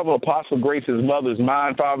 I cover Apostle Grace's mother's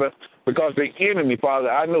mind, Father, because the enemy, Father,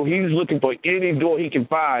 I know he's looking for any door he can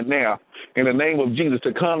find now in the name of Jesus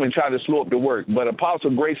to come and try to slow up the work. But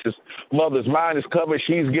Apostle Grace's mother's mind is covered.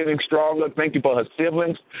 She's getting stronger. Thank you for her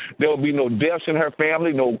siblings. There will be no deaths in her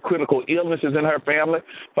family, no critical illnesses in her family.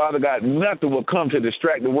 Father God, nothing will come to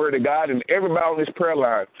distract the word of God. And everybody on this prayer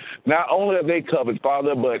line, not only are they covered,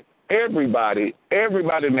 Father, but everybody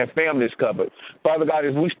in their family is covered. Father God,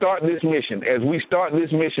 as we start this mission,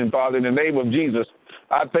 Father, in the name of Jesus,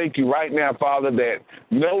 I thank you right now, Father, that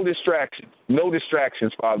no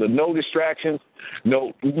distractions, Father, no distractions,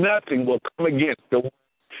 nothing will come against the one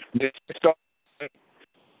that starts.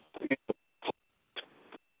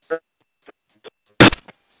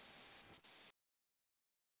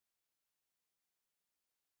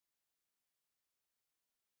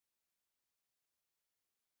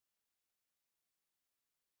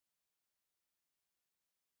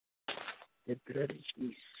 The blood of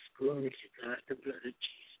Jesus. Glory to God. The blood of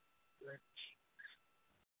Jesus. Blood of Jesus.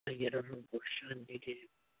 I get on the bush and they did.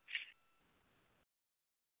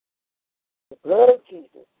 The blood of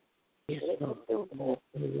Jesus. Yes, Lord.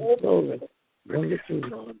 Glory. Bring it through,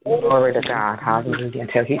 Lord. Glory to God. Hallelujah.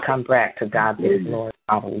 Until he come back, to God be the glory.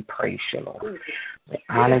 Father, we praise you, Lord. We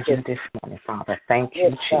honor you this morning, Father. Thank you,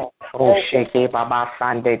 Jesus.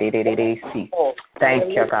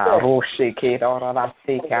 Thank you, God.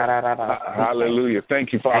 Hallelujah.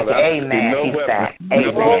 Thank you, Father. Amen.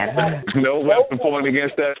 No weapon formed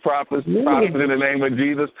against us, prophets, in the name of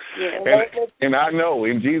Jesus. And I know,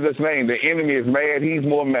 in Jesus' name, the enemy is mad. He's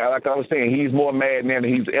more mad. Like I was saying, he's more mad now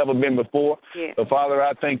than he's ever been before. But, Father,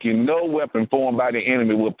 I thank you. No weapon formed by the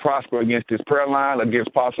enemy will prosper against this prayer line, against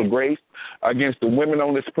Apostle Grace, against the women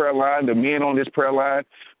on this prayer line, the men on this prayer line.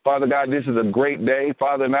 Father God, this is a great day,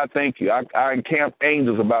 Father, and I thank you. I encamp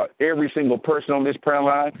angels about every single person on this prayer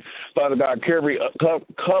line. Father God,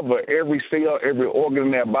 cover every cell, every organ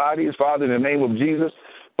in their bodies, Father, in the name of Jesus.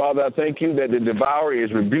 Father, I thank you that the devourer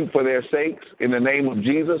is rebuked for their sakes in the name of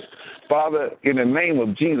Jesus. Father, in the name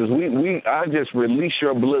of Jesus, I just release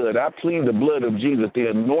your blood. I plead the blood of Jesus, the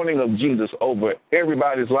anointing of Jesus over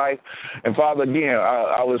everybody's life. And, Father, again,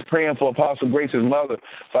 I was praying for Apostle Grace's mother.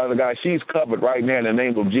 Father God, she's covered right now in the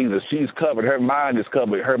name of Jesus. She's covered. Her mind is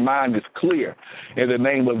covered. Her mind is clear in the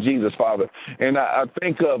name of Jesus, Father. And I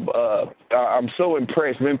think I'm so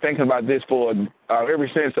impressed. Been thinking about this for ever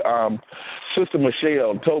since Sister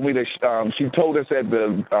Michelle told me that she told us at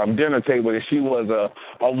the dinner table that she was a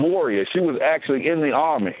warrior. She was actually in the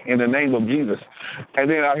army in the name of Jesus. And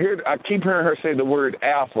then I keep hearing her say the word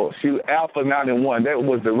Alpha. She was Alpha 91. That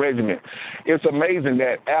was the regiment. It's amazing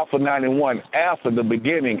that Alpha 91, Alpha the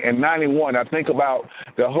beginning, and 91. I think about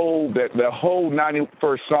the whole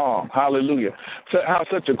 91st Psalm. Hallelujah. So how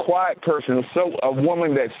such a quiet person, a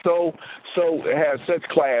woman that so has such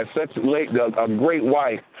class, such a great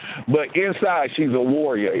wife, but inside she's a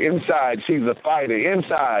warrior. Inside she's a fighter.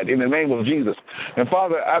 Inside, in the name of Jesus. And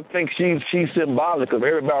Father, I think she's symbolic of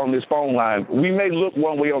everybody on this phone line. We may look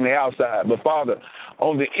one way on the outside, but Father,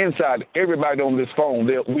 on the inside, everybody on this phone,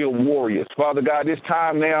 we're warriors. Father God, it's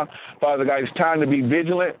time now. Father God, it's time to be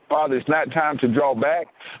vigilant. Father, it's not time to draw back.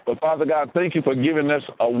 But Father God, thank you for giving us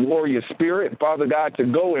a warrior spirit. Father God, to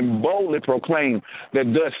go and boldly proclaim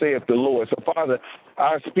that thus saith the Lord. So Father,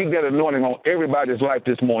 I speak that anointing on everybody's life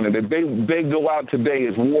this morning, that they go out today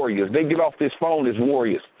as warriors. They get off this phone as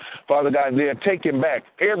warriors. Father God, they're taking back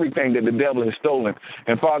everything that the devil has stolen.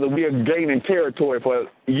 And, Father, we are gaining territory for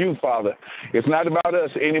you, Father. It's not about us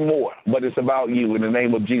anymore, but it's about you in the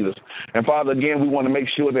name of Jesus. And, Father, again, we want to make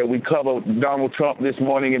sure that we cover Donald Trump this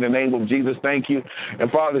morning in the name of Jesus. Thank you. And,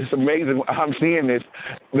 Father, it's amazing. I'm seeing this.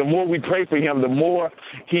 The more we pray for him, the more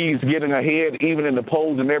he's getting ahead, even in the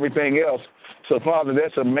polls and everything else. So, Father,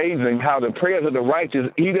 that's amazing how the prayers of the righteous,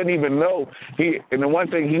 he doesn't even know. And the one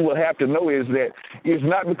thing he will have to know is that it's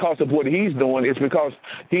not because of what he's doing. It's because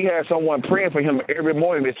he has someone praying for him every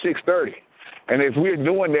morning at 6:30. And if we're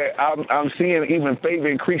doing that, I'm seeing even favor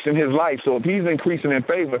increase in his life. So if he's increasing in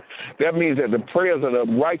favor, that means that the prayers of the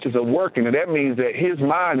righteous are working, and that means that his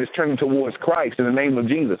mind is turning towards Christ in the name of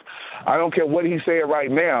Jesus. I don't care what he's saying right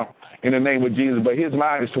now in the name of Jesus, but his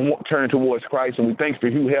mind is turning towards Christ, and we thank for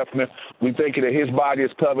Hugh Hefner. We thank you that his body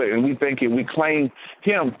is covered, and we thank you, we claim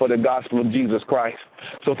him for the gospel of Jesus Christ.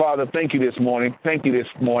 So, Father, thank you this morning. Thank you this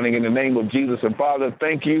morning in the name of Jesus. And, Father,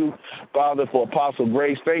 thank you, Father, for Apostle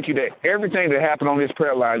Grace. Thank you that everything that happened on this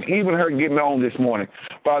prayer line, even her getting on this morning,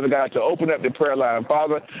 Father God, to open up the prayer line,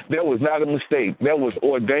 Father, that was not a mistake. That was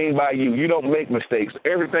ordained by you. You don't make mistakes.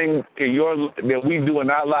 Everything that we do in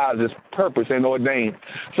our lives is purpose and ordained.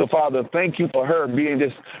 So, Father, thank you for her being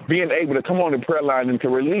able to come on the prayer line and to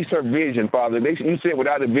release her vision, Father. You said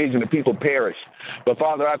without a vision, the people perish. But,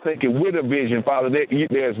 Father, I think with a vision, Father,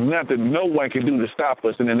 there's nothing no one can do to stop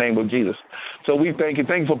us in the name of Jesus. So we thank you.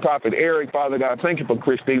 Thank you for Prophet Eric, Father God. Thank you for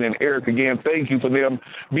Christine and Eric again. Thank you for them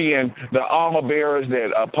being the armor bearers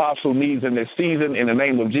that Apostle needs in this season in the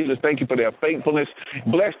name of Jesus. Thank you for their faithfulness.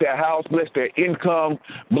 Bless their house. Bless their income.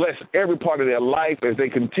 Bless every part of their life as they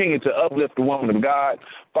continue to uplift the woman of God.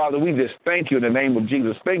 Father, we just thank you in the name of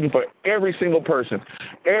Jesus. Thank you for every single person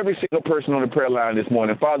on the prayer line this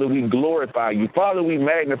morning. Father, we glorify you. Father, we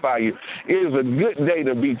magnify you. It is a good day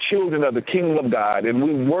to be children of the kingdom of God, and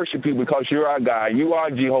we worship you because you're our God. You are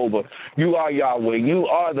Jehovah. You are Yahweh. You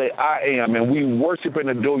are the I am, and we worship and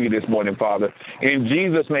adore you this morning, Father. In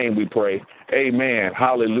Jesus' name we pray. Amen.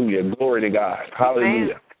 Hallelujah. Glory to God.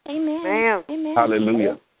 Hallelujah. Amen. Amen.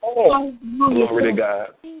 Hallelujah. Glory to God.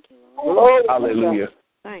 Hallelujah.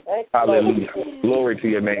 Hallelujah. Glory to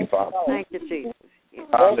your name, Father. Thank you, Jesus.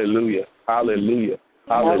 Hallelujah. Hallelujah.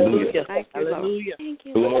 Hallelujah. Thank you, Lord. Thank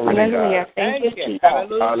you. Glory to God. Thank you, Jesus.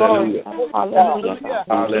 Hallelujah. Hallelujah.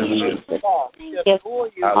 Hallelujah. Yes.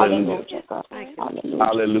 Hallelujah.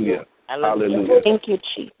 Hallelujah. Hallelujah. Thank you,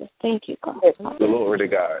 Jesus. Thank you, God. Glory to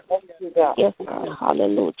God. Yes, God.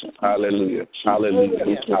 Hallelujah. Hallelujah. Hallelujah.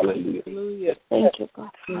 Hallelujah. Thank you, God.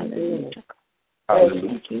 Hallelujah. Hallelujah.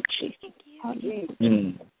 Thank you, Jesus. Hallelujah.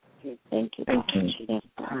 Thank you, God. Yes,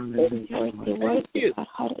 God.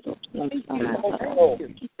 Thank you, God.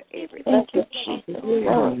 Hallelujah. Thank you, Jesus.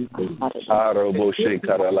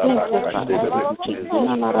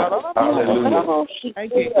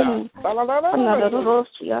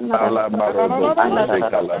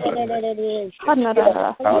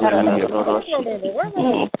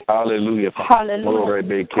 Hallelujah. Hallelujah.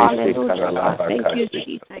 Thank you,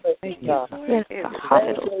 Jesus. Yes, God.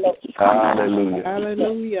 Hallelujah.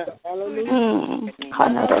 Hallelujah.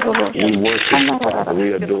 We worship you, Father.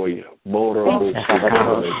 We adore you.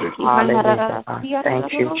 Hallelujah. Thank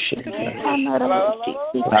you, Jesus.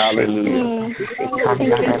 Hallelujah.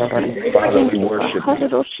 Father, we worship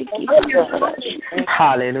you.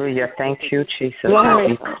 Hallelujah. Thank you, Jesus. We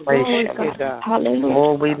praise you, God.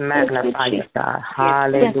 Oh, we magnify you, God.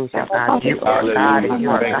 Hallelujah, God. You are God and you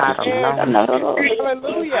are God alone.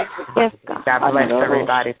 Hallelujah. God bless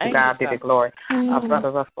everybody. To God be the glory.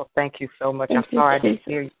 Brother Russell, thank you so much. I'm sorry I didn't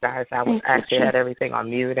hear you guys. I was actually had everything on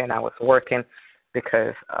mute and I was working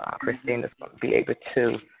because Christine is going to be able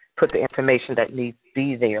to put the information that needs to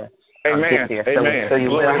be there. Amen. Amen. So you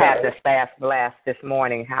will have this fast blast this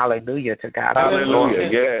morning. Hallelujah to God. Hallelujah.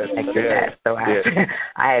 Yes. Yes. So I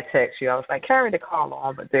had texted you. I was like, carry the call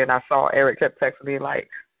on, but then I saw Eric kept texting me like,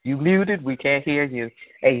 you muted. We can't hear you.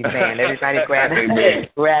 Amen. Everybody grab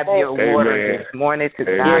your water this morning. To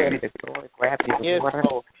God be the glory. Grab your water.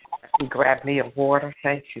 Grab me a water.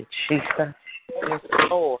 Thank you, Jesus. Yes,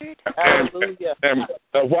 Lord. Hallelujah. And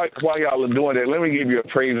while y'all are doing that, let me give you a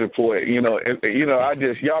praise report.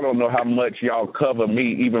 Y'all don't know how much y'all cover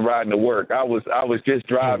me even riding to work. I was just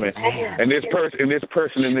driving, and this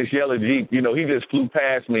person in this yellow Jeep, he just flew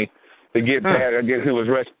past me to get past. I guess he was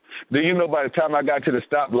rushing. Do you know by the time I got to the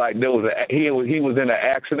stoplight, he was in an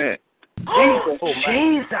accident. Jesus.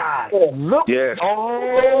 Look. Yes.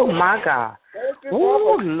 Oh my God.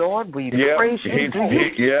 Oh Lord, we praise you.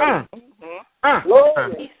 I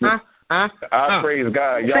praise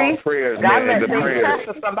God. Y'all prayers, God man. lets things pass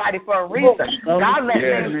for somebody for a reason. God lets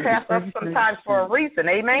things pass us sometimes for a reason.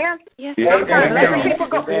 Amen. Sometimes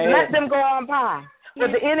let them go on by.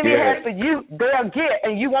 What the enemy has for you, they'll get,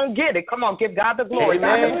 and you won't get it. Come on, give God the glory.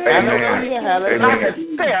 Amen.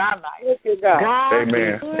 God,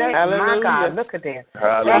 amen. My God, look at that.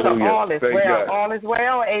 Hallelujah. All is well. All is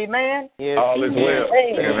well. Amen. Yes. All is well.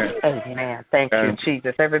 Amen. Amen. Thank you,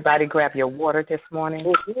 Jesus. Everybody grab your water this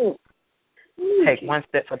morning. Take one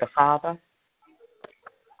step for the Father.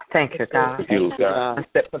 Thank you, God. Thank you, God. One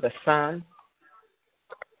step for the Son.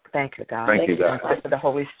 Thank you, God. Thank you, God. One step for the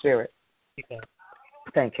Holy Spirit.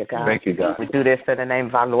 Thank you, God. Thank you, God. We do this in the name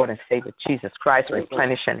of our Lord and Savior, Jesus Christ,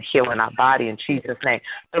 replenishing and healing our body in Jesus' name.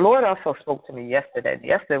 The Lord also spoke to me yesterday.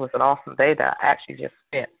 Yesterday was an awesome day that I actually just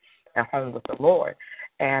spent at home with the Lord.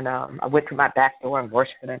 And I went to my back door and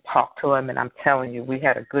worshiped and talked to him, and I'm telling you, we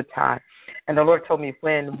had a good time. And the Lord told me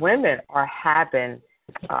when women are having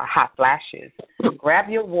hot flashes, grab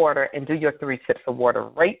your water and do your 3 sips of water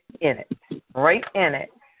right in it. Right in it.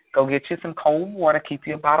 Go get you some cold water. Keep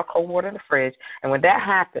you a bottle of cold water in the fridge. And when that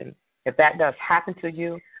happens, if that does happen to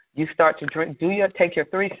you, you start to drink. Take your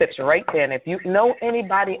 3 sips right then. If you know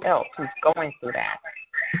anybody else who's going through that,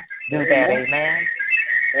 do that. Amen.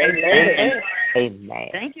 Amen. Amen.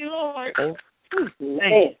 Thank you, Lord.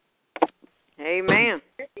 Amen. Amen.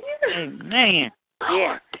 Amen.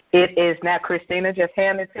 Yeah. It is now. Christina just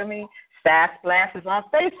handed it to me. Staff Blast is on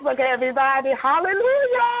Facebook, everybody. Hallelujah.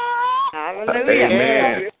 Hallelujah.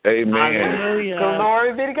 Amen. Amen. Hallelujah.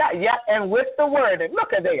 Glory be to God. Yeah, and with the word. And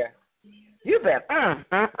look at there. You bet.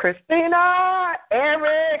 Christina,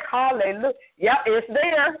 Eric, hallelujah. Yeah, it's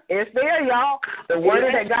there. It's there, y'all. The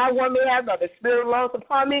word that God wanted me to have, the Spirit of the Lord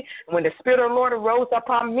upon me. And when the Spirit of the Lord arose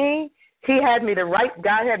upon me, God had me to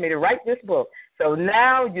write this book. So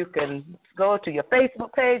now you can go to your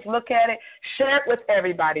Facebook page, look at it, share it with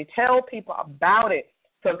everybody, tell people about it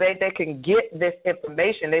so they can get this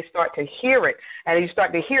information. They start to hear it. And you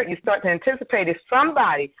start to hear it, you start to anticipate if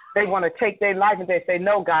somebody, they want to take their life and they say,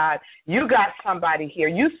 no, God, you got somebody here.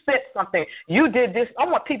 You sent something. You did this. I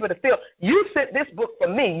want people to feel you sent this book for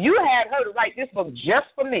me. You had her to write this book just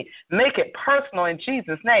for me. Make it personal in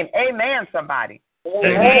Jesus' name. Amen, somebody.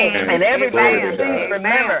 Amen. And everybody, Amen. please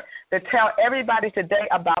remember to tell everybody today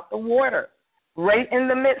about the water, right in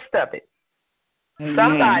the midst of it.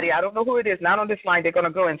 Somebody, I don't know who it is, not on this line, they're going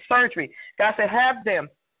to go in surgery. God said, have them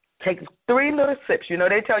take 3 little sips. You know,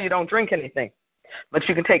 they tell you don't drink anything. But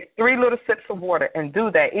you can take 3 little sips of water and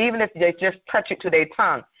do that, even if they just touch it to their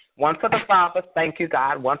tongue. One for the Father, thank you,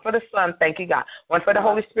 God. One for the Son, thank you, God. One for the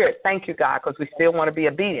Holy Spirit, thank you, God, because we still want to be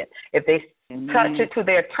obedient. If they touch it to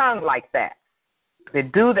their tongue like that, they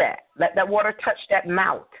do that. Let that water touch that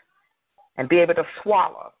mouth and be able to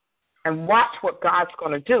swallow. And watch what God's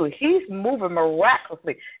going to do. He's moving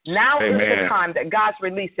miraculously. Now is the time that God's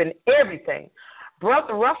releasing everything.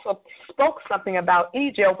 Brother Russell spoke something about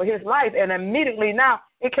EJ over his life, and immediately now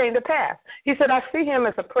it came to pass. He said, I see him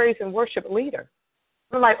as a praise and worship leader.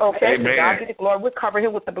 I'm like, okay, so God be the glory. We're covering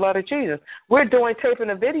him with the blood of Jesus. We're taping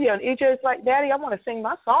a video, and EJ's like, Daddy, I want to sing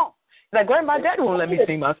my song. He's like, Grandma, Daddy won't let me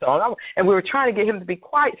sing my song. And we were trying to get him to be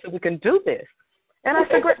quiet so we can do this. And I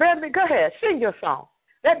said, Grandma, go ahead, sing your song.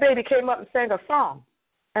 That baby came up and sang a song.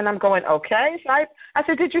 And I'm going, okay. So I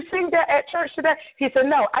said, did you sing that at church today? He said,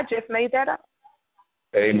 no, I just made that up.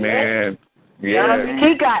 Amen. Yeah.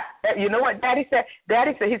 He got, you know what Daddy said?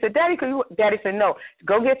 He said, Daddy said, no,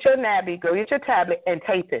 go get your nabby, go get your tablet and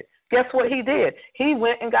tape it. Guess what he did? He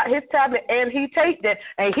went and got his tablet and he taped it,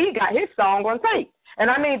 and he got his song on tape. And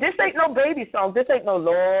I mean, this ain't no baby song. This ain't no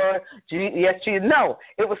Lord, yes, Jesus. No,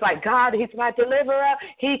 it was like God, he's my deliverer.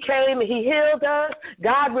 He came, he healed us.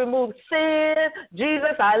 God removed sin.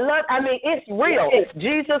 Jesus, it's real.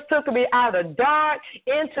 Jesus took me out of dark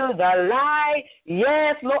into the light.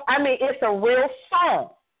 Yes, Lord. It's a real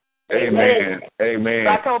song. Amen. Amen. So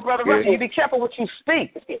I told Brother Russell, you be careful what you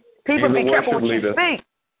speak. People be careful what you speak.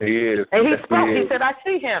 He is. And he spoke. He said, I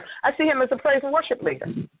see him. I see him as a praise and worship leader.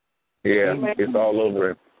 Yeah, it's all over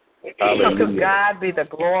him. To God be the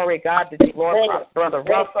glory. God be the glory. Brother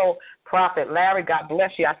Russell, Prophet Larry, God bless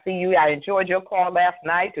you. I see you. I enjoyed your call last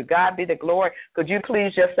night. To God be the glory. Could you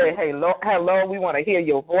please just say, hey, hello, we want to hear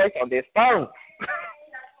your voice on this phone.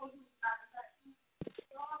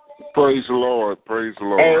 Praise the Lord. Praise the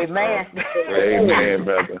Lord. Amen. Amen,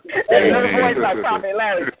 brother. There's another voice like Prophet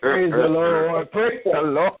Larry. Praise the Lord. Praise the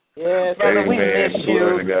Lord. Yes, brother, we miss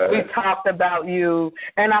you. We talked about you.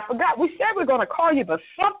 And I forgot, we said we are going to call you, but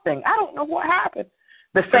something, I don't know what happened.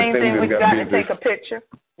 The same thing we got to take a picture.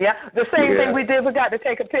 Yeah, the same thing we did, we got to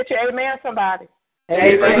take a picture. Amen, somebody.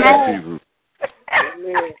 Amen.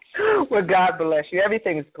 Well, God bless you.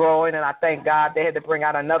 Everything's growing, and I thank God they had to bring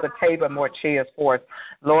out another table and more chairs for us.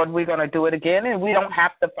 Lord, we're going to do it again, and we don't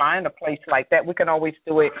have to find a place like that. We can always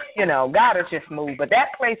do it. God has just moved. But that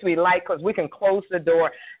place we like because we can close the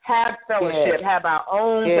door, have fellowship, have our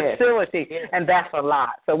own facility, and that's a lot.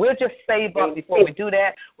 So we'll just save up before we do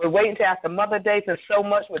that. We're waiting till after Mother's Day, and so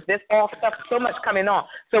much with this all stuff, so much coming on.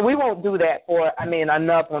 So we won't do that for,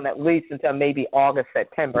 another one at least until maybe August,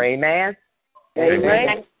 September. Amen?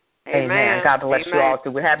 Amen. Amen. God bless you all. Do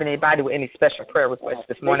we have anybody with any special prayer requests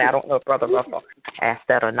this morning? I don't know if Brother Russell asked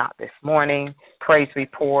that or not this morning. Praise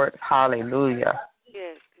reports. Hallelujah.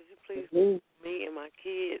 Yes, could you please me and my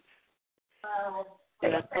kids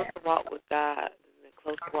in a closer walk with God.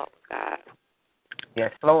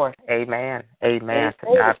 Yes, Lord. Amen. Amen.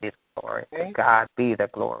 To God be the glory. To God be the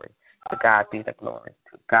glory. To God be the glory.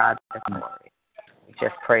 To God be the glory. We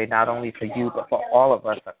just pray not only for you, but for all of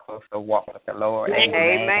us a closer walk with the Lord. Amen.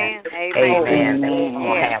 Amen. Amen. That we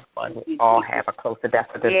all have fun. We all have a closer. That's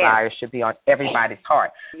a desire. It should be on everybody's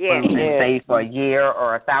heart. Whether we've been saved for a year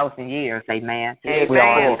or 1,000 years. Amen. We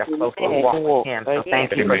all need a closer walk with Him. So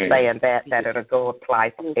thank you for saying that it'll go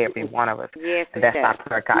apply to every one of us. Yes, and that's our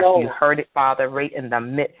prayer, God. You heard it, Father, right in the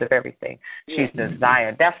midst of everything. She's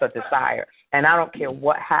desired. That's a desire. And I don't care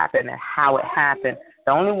what happened and how it happened.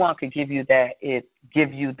 The only one could give you that is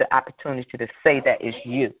give you the opportunity to say that is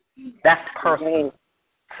you. That's personal.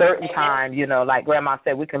 Certain time, like Grandma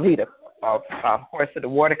said, we can lead a horse to the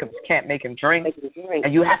water because we can't make him drink.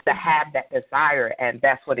 And you have to have that desire, and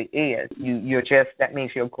that's what it is. That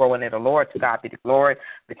means you're growing in the Lord. To God be the glory.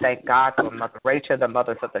 We thank God for Mother Rachel, the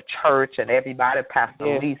mothers of the church, and everybody,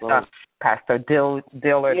 Pastor Lisa, Pastor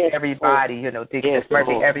Dillard, everybody, Deaconess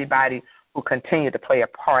Murphy, everybody who continue to play a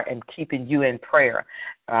part in keeping you in prayer,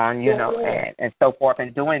 and so forth,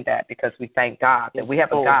 and doing that, because we thank God that we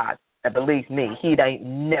have a God that believes me. He ain't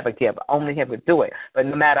never give. Only Him would do it. But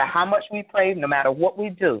no matter how much we pray, no matter what we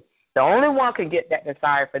do, the only one can get that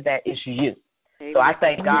desire for that is you. So I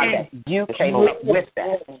thank God that you came up with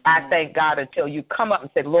that. I thank God until you come up and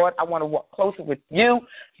say, Lord, I want to walk closer with you.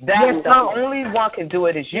 That's the only one can do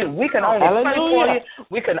it is you. We can only pray for you.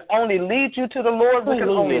 We can only lead you to the Lord. We can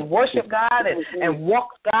only worship God and walk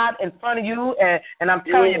God in front of you. And I'm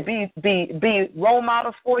telling you, be role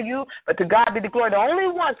models for you. But to God be the glory. The only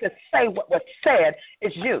one can say what was said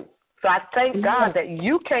is you. So I thank God that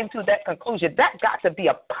you came to that conclusion. That got to be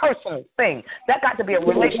a personal thing. That got to be a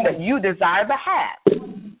relation that you desire to have.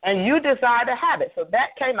 And you desire to have it. So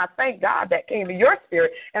that came, I thank God that came to your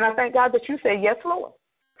spirit. And I thank God that you say, yes, Lord.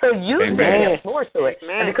 So you said yes, Lord, to it.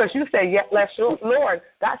 And because you said yes, Lord,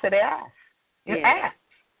 God said, ask. You ask.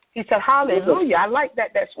 He said, hallelujah. I like that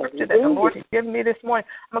scripture that the Lord has given me this morning.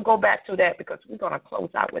 I'm going to go back to that because we're going to close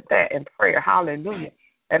out with that in prayer. Hallelujah.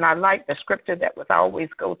 And I like the scripture that was always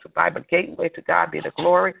go to Bible Gateway. To God be the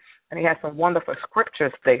glory. And he has some wonderful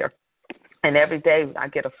scriptures there. And every day I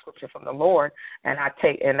get a scripture from the Lord, and I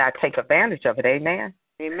take advantage of it. Amen.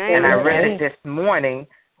 Amen. And I read it this morning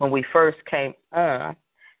when we first came on.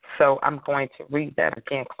 So I'm going to read that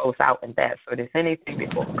again, close out in that. So if there's anything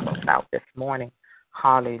before we close out this morning.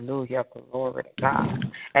 Hallelujah, glory to God.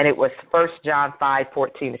 And it was 1 John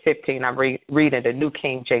 5:14-15. I'm reading the New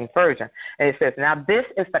King James Version. And it says, now this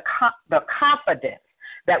is the confidence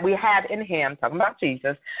that we have in Him, talking about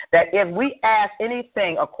Jesus, that if we ask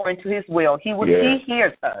anything according to His will, He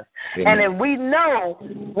hears us. Amen. And if we know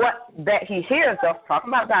that He hears us, talking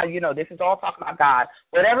about God, this is all talking about God.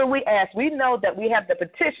 Whatever we ask, we know that we have the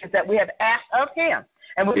petitions that we have asked of Him.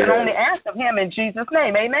 And we can only ask of Him in Jesus'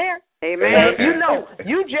 name. Amen? Amen. So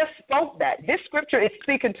you just spoke that. This scripture is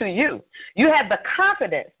speaking to you. You have the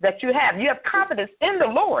confidence that you have. You have confidence in the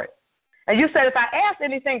Lord. And you said, if I ask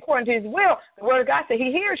anything according to His will, the Word of God said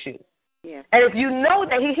He hears you. Yeah. And if you know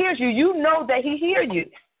that He hears you, you know that He hears you.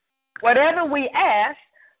 Whatever we ask,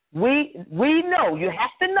 we know, you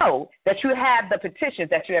have to know that you have the petitions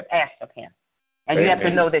that you have asked of Him. And you have to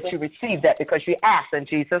know that you received that because you asked in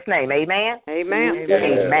Jesus' name. Amen? Amen.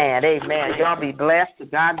 Amen. Amen. Y'all be blessed. To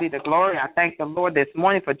God be the glory. I thank the Lord this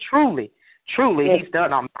morning for truly, He's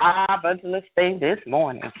done a marvelous thing this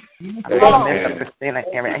morning. He's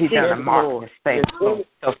done a marvelous thing.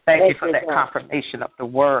 So thank you for that confirmation of the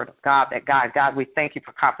word of God. God, we thank you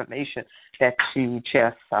for confirmation that you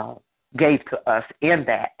just gave to us in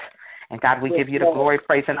that. And God, we give you the glory,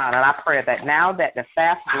 praise, and honor. And I pray that now that the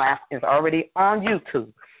fast blast is already on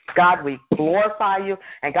YouTube, God, we glorify you.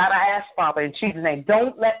 And God, I ask, Father, in Jesus' name,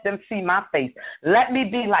 don't let them see my face. Let me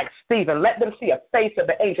be like Stephen. Let them see a face of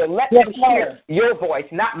the angel. Let them hear your voice,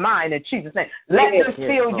 not mine, in Jesus' name. Let them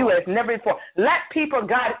feel you as never before. Let people,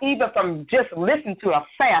 God, even from just listening to a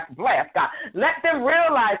fast blast, God, let them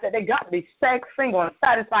realize that they got to be single and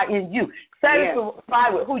satisfied in you.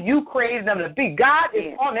 Satisfied with who you created them to be. God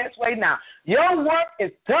is on its way now. Your work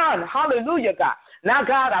is done. Hallelujah, God. Now,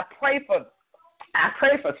 God, I pray for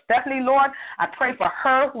Stephanie, Lord. I pray for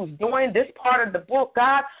her who's doing this part of the book,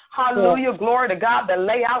 God. Hallelujah. Glory to God, the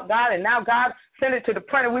layout, God. And now, God, send it to the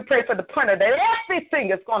printer. We pray for the printer that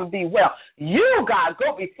everything is going to be well. You, God,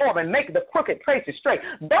 go before and make the crooked places straight.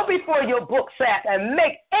 Go before your book sat and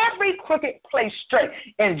make every crooked place straight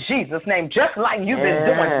in Jesus' name, just like you've been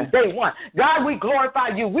doing from day one. God, we glorify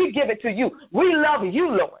you. We give it to you. We love you,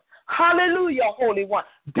 Lord. Hallelujah, Holy One.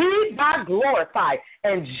 Be thou glorified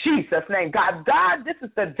in Jesus' name. God, this is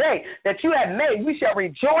the day that you have made. We shall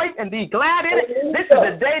rejoice and be glad in it. This is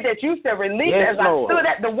the day that you shall release as I stood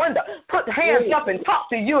at the window. Put hands up and talk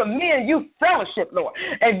to you, and me and you fellowship, Lord.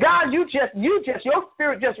 And God, your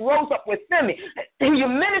spirit just rose up within me, and you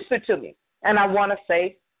ministered to me. And I want to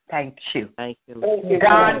say thank you. Thank you, Lord.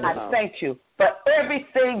 God, I thank you for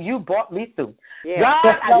everything you brought me through.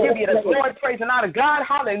 God, I give you the glory, praise, and honor. God,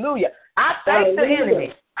 hallelujah. I thank the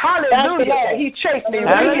enemy. Hallelujah. He chased me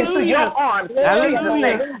right into your arms.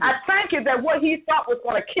 I thank you that what he thought was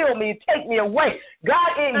going to kill me, take me away.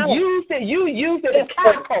 God, you used it to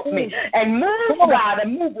catapult me and move, God,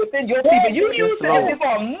 and move within your people. You used it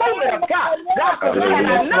for a moment of God. God, had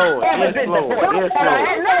I not ever been divorced, had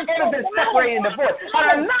I not ever been separated in divorce, had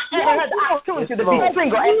I not ever had the opportunity to be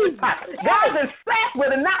single at this time, God, and fast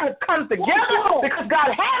would have not have come together because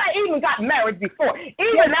God, had I even got married before,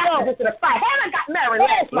 even after this in a fight, had I got married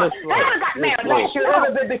last month, had I got married last year,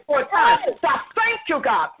 ever been before time. So I thank you,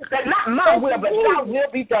 God, that not my will, but thy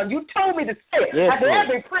will be done. You told me to say it. After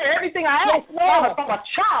every prayer, everything I asked from a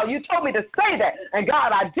child, you told me to say that. And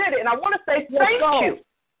God, I did it. And I want to say thank you.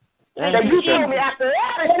 That you told me after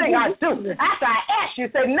everything I do, after I asked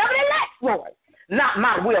you, say, nevertheless, Lord, not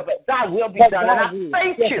my will, but thy will be done. And I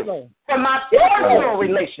thank you for my personal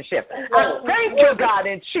relationship. I thank you, God,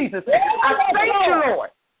 in Jesus' name. I thank you, Lord,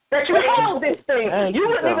 that you held this thing.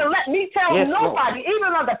 You wouldn't even let me tell nobody,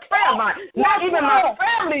 even on the prayer line, not even my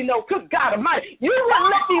family know, good God Almighty. You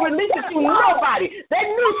wouldn't let me release it to nobody. They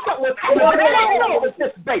knew something was coming, but they didn't know it was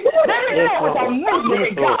this big. They didn't know it was a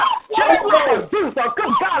movement, God. Just let us do so,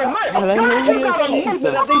 good God Almighty. God, you got a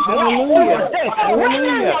movement of these last days. We're in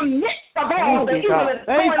the midst of all the evil that's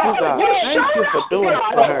going on. Thank you for doing it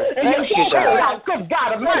for her. Thank you, God. Good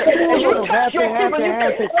God Almighty. And you touch your people, you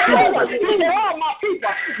say, all my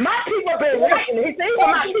people. My people been writing. He said, even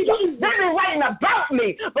my people, they've been writing about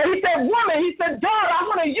me. But he said, woman, he said, daughter, I'm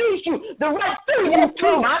going to use you to write through you to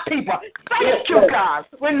my people. Thank you, God.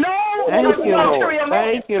 With no material,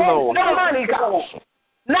 no money, God.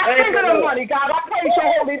 Not thinking of money, God. I praise your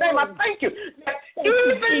holy name. I thank you.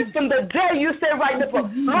 Even from the day you said right this book,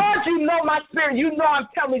 Lord, you know my spirit. You know I'm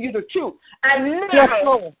telling you the truth. I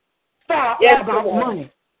never thought about money.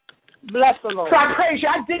 Bless the Lord. So I praise you.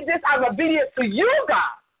 I did this out of obedience to you, God.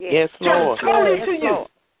 Yes, Lord. Just totally to you.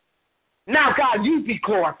 Now, God, you be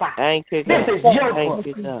glorified. Thank you, God. This is your book.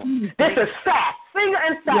 This is sad, singer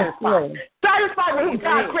and satisfied. Satisfied with who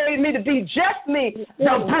God created me to be, just me,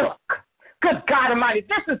 the book. Good God Almighty,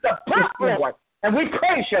 this is the book, Lord. And we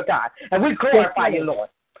praise you, God. And we glorify you, Lord.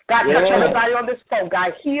 God, touch everybody on this phone.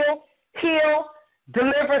 God, heal,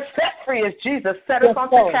 deliver, set free as Jesus set us on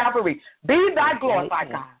to Calvary. Be thy glorified,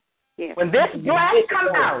 God. When this glass comes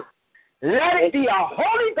out, let it be a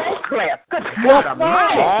Holy Ghost class. Good God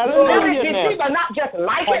Almighty. Let it be people not just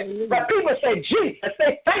like it, but people say, Jesus,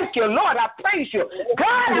 say, thank you, Lord, I praise you.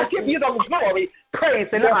 God, I give you the glory, praise,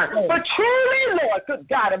 and honor. But truly, Lord, good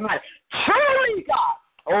God Almighty, truly, God,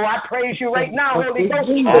 oh, I praise you right now, Holy Ghost.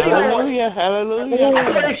 Hallelujah, hallelujah.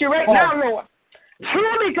 I praise you right now, Lord.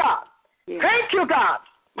 Truly, God. Thank you, God.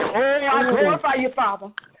 Oh, I glorify you,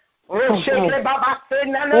 Father. Oh, shake it, Baba, say,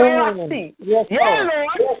 no, yes,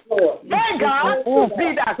 Lord. Thank God.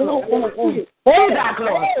 Be thy glorified. Be thy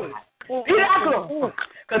glorified. Be thy glorified.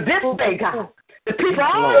 Because this day, God, the people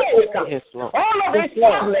all over this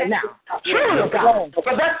family now. Truly, God.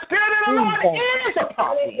 For the Spirit of the Lord is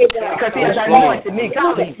upon me. Because he has anointed me,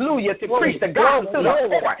 hallelujah, to preach the gospel to the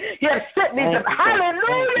poor. He has sent me to,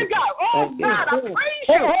 hallelujah, God. Oh, God, I praise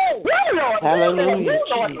you. Lord, hallelujah.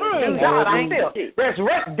 Lord, God, I feel there's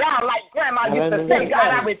written down like Grandma used to say. God,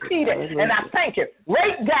 I repeat it, and I thank you.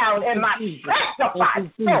 Write down in my sanctified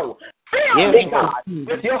soul. Fill me, God,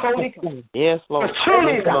 with your Holy Ghost. Yes, Lord. For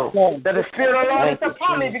truly, God, that the Spirit of the Lord is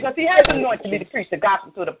upon me because he has anointed me to preach the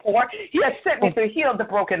gospel to the poor. He has sent me to heal the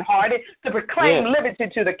brokenhearted, to proclaim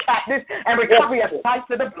liberty to the captives and recovery of sight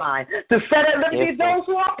to the blind, to set at liberty those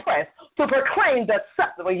who are oppressed, to proclaim the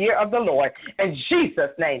acceptable year of the Lord. In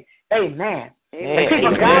Jesus' name, amen. And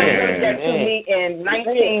people, God gave that to me in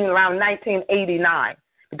around 1989,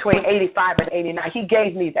 between 85 and 89. He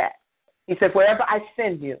gave me that. He said, wherever I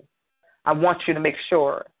send you, I want you to make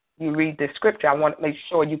sure you read this scripture. I want to make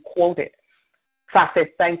sure you quote it. So I said,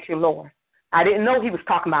 thank you, Lord. I didn't know he was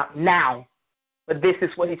talking about now, but this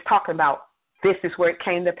is what he's talking about. This is where it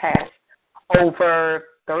came to pass. Over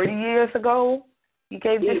 30 years ago, he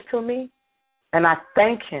gave this to me, and I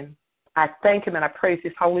thank him. I thank him, and I praise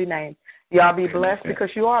his holy name. Y'all be blessed because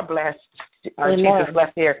you are blessed. Jesus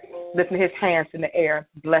blessed here, lifting his hands in the air,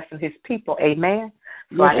 blessing his people. Amen.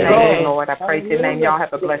 So I thank you, Lord. I praise your name. Y'all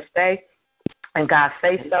have a blessed day. And God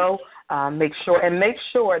say so. Make sure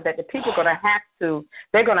that the people are going to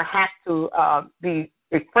have to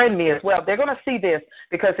befriend me as well. They're going to see this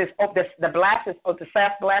because the SAF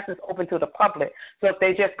blast is open to the public. So if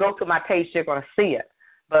they just go to my page, they're going to see it.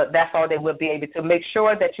 But that's all they will be able to. Make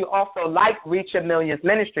sure that you also Reach Your Millions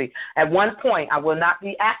Ministry. At one point, I will not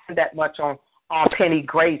be acting that much on Penny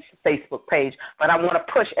Grace Facebook page, but I want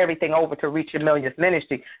to push everything over to Reach Your Millions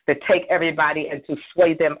Ministry to take everybody and to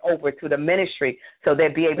sway them over to the ministry so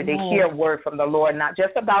they'll be able to hear a word from the Lord, not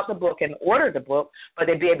just about the book and order the book, but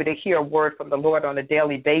they'll be able to hear a word from the Lord on a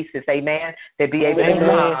daily basis. Amen. They'll be able to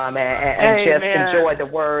come and just enjoy the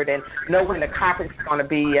word and know when the conference is going to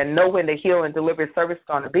be and know when the healing and deliverance service is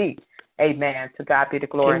going to be. Amen. To God be the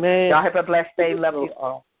glory. Amen. Y'all have a blessed day. Love you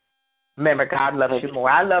all. Remember, God loves you more.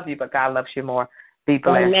 I love you, but God loves you more. Be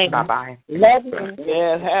blessed. Bye-bye. Love you.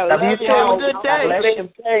 Yes, love you too. Have a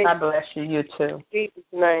good day. God bless you. You too. In Jesus'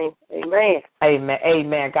 name. Amen. Amen.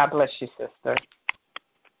 Amen. God bless you, sister.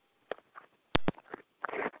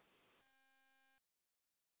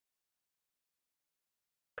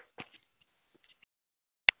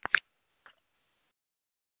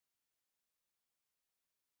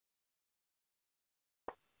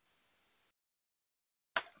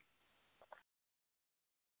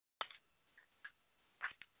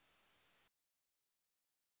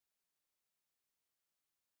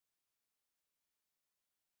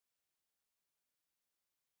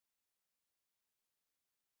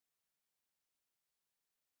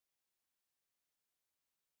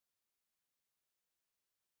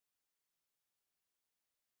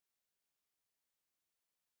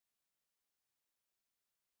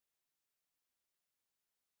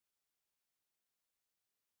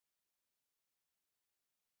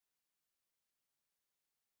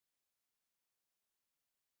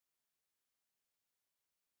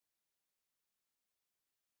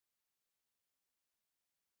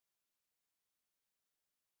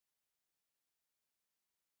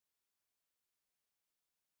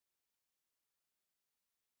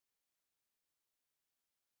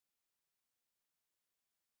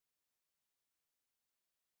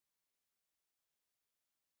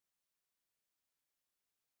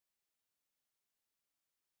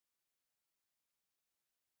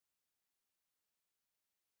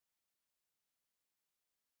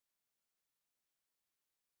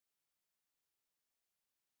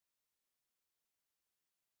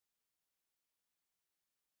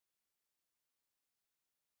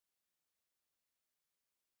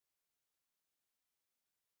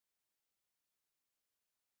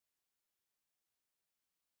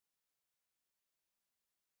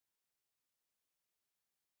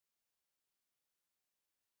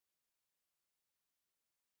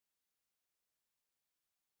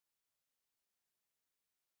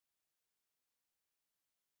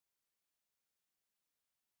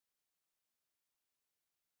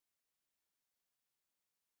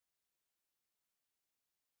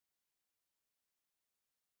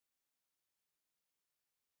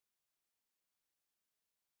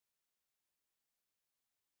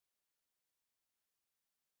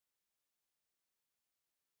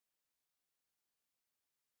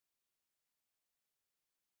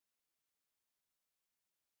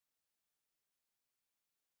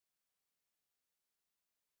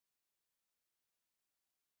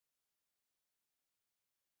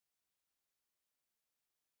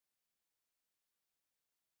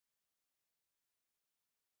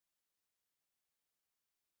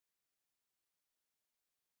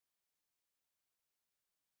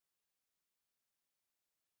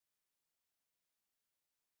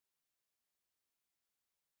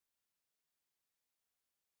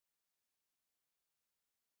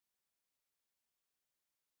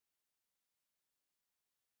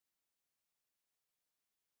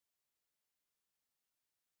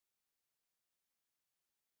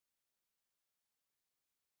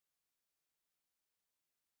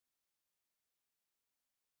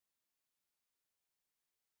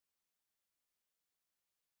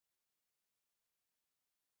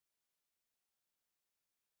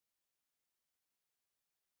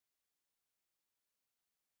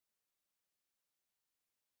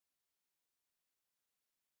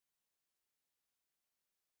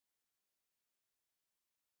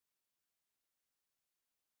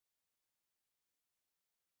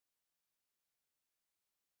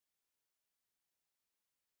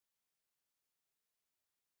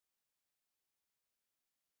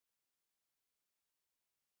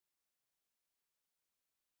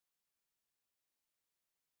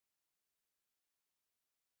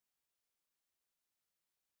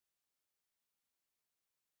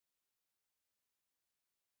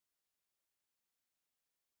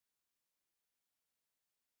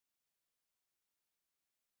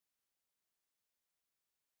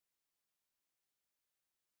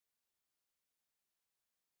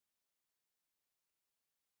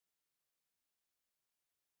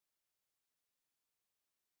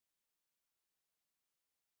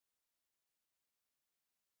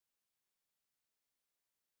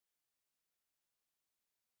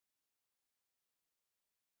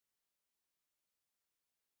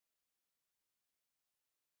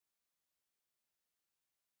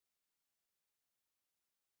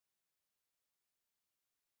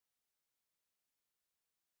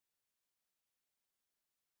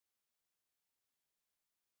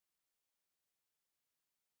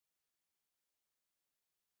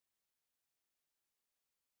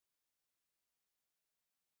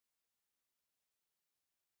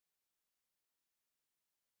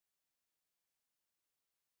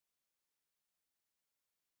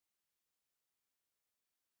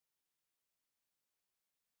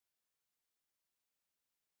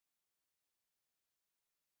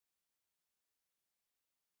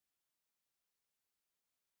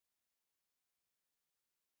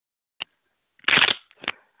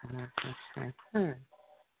 I'm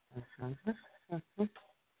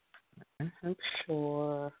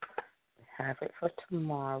sure we have it for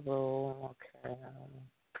tomorrow. Okay.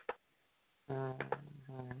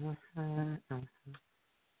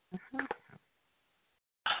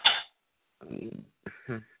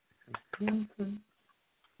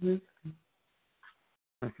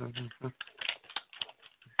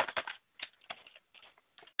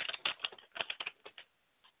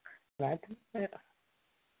 Right there.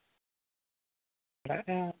 Right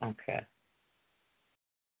there. Okay.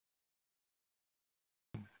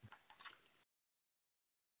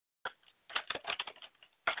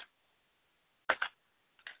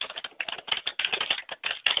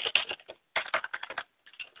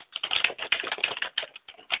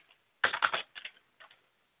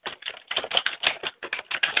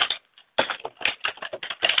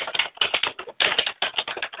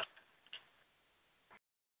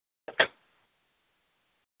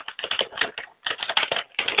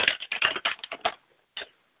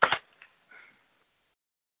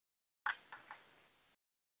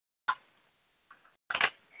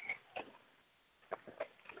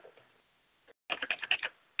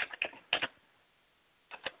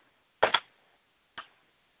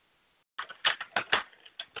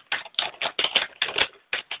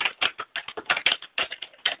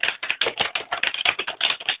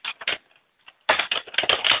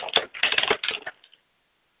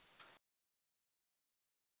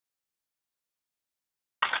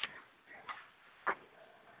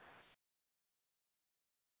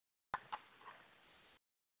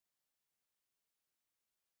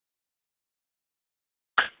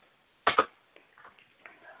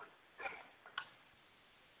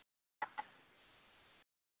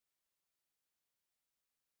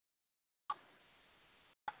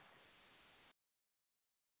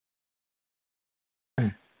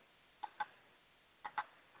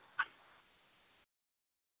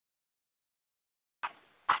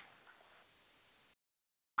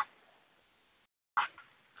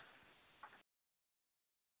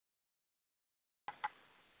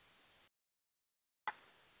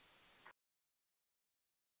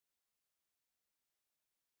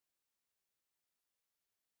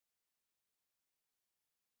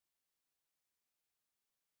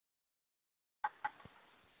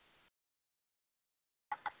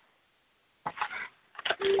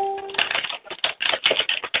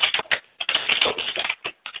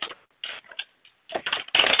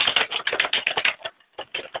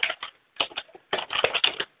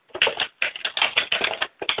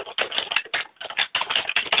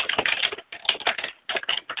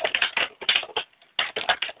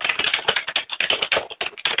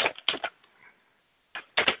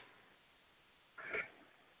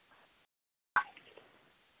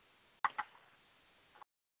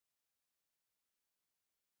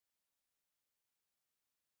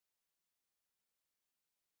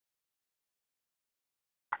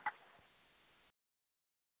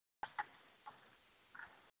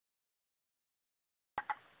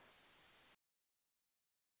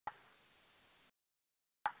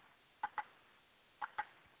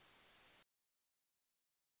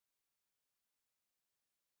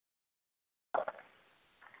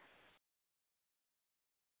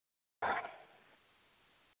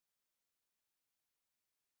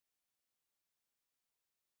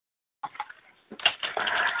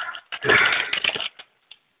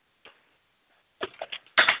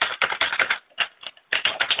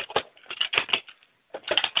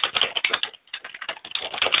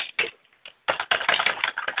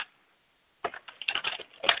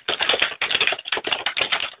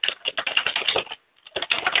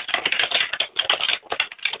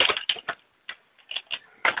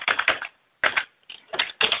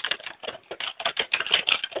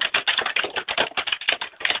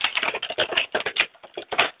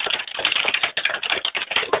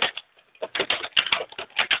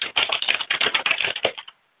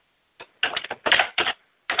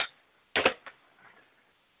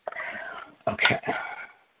 Okay.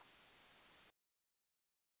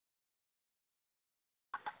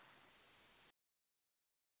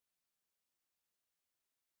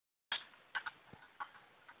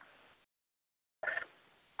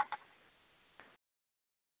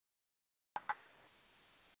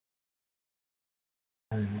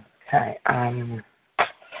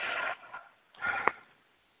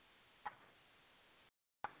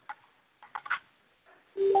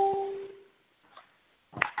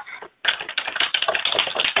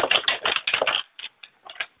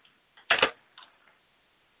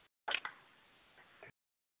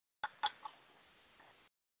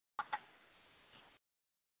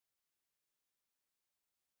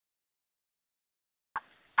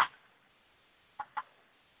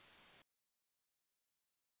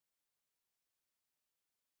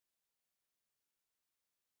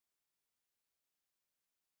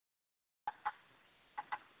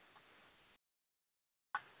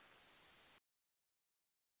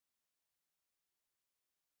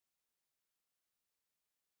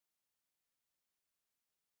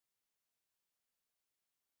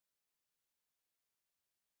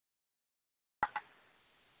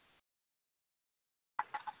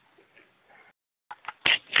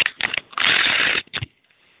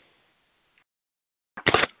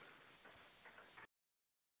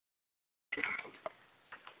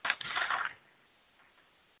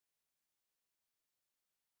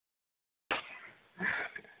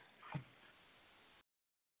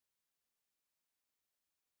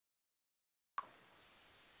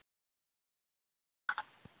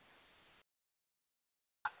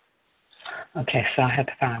 Okay, so I had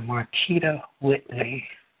to find Marquita Whitley.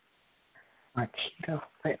 Marquita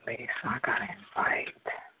Whitley. So I got to invite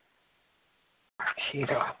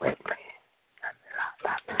Marquita Whitley.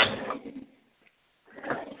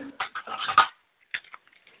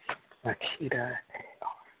 Marquita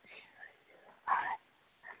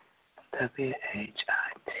Whitley.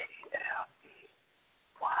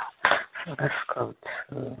 Wow. So let's go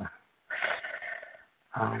to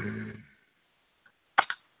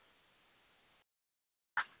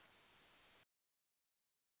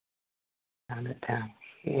down it down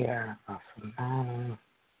here. Awesome.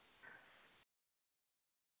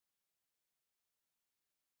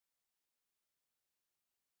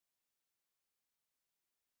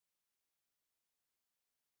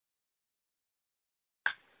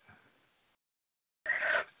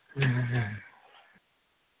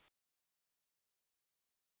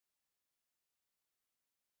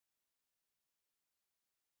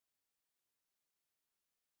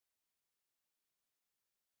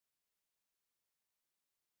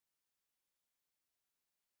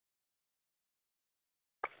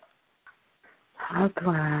 How do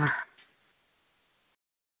I?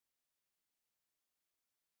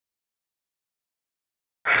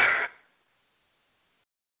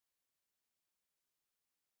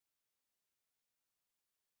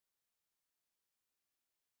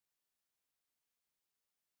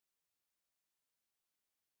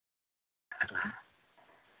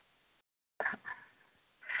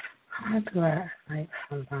 How do I make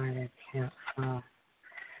somebody cancel?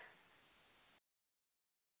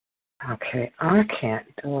 Okay, I can't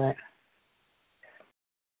do it.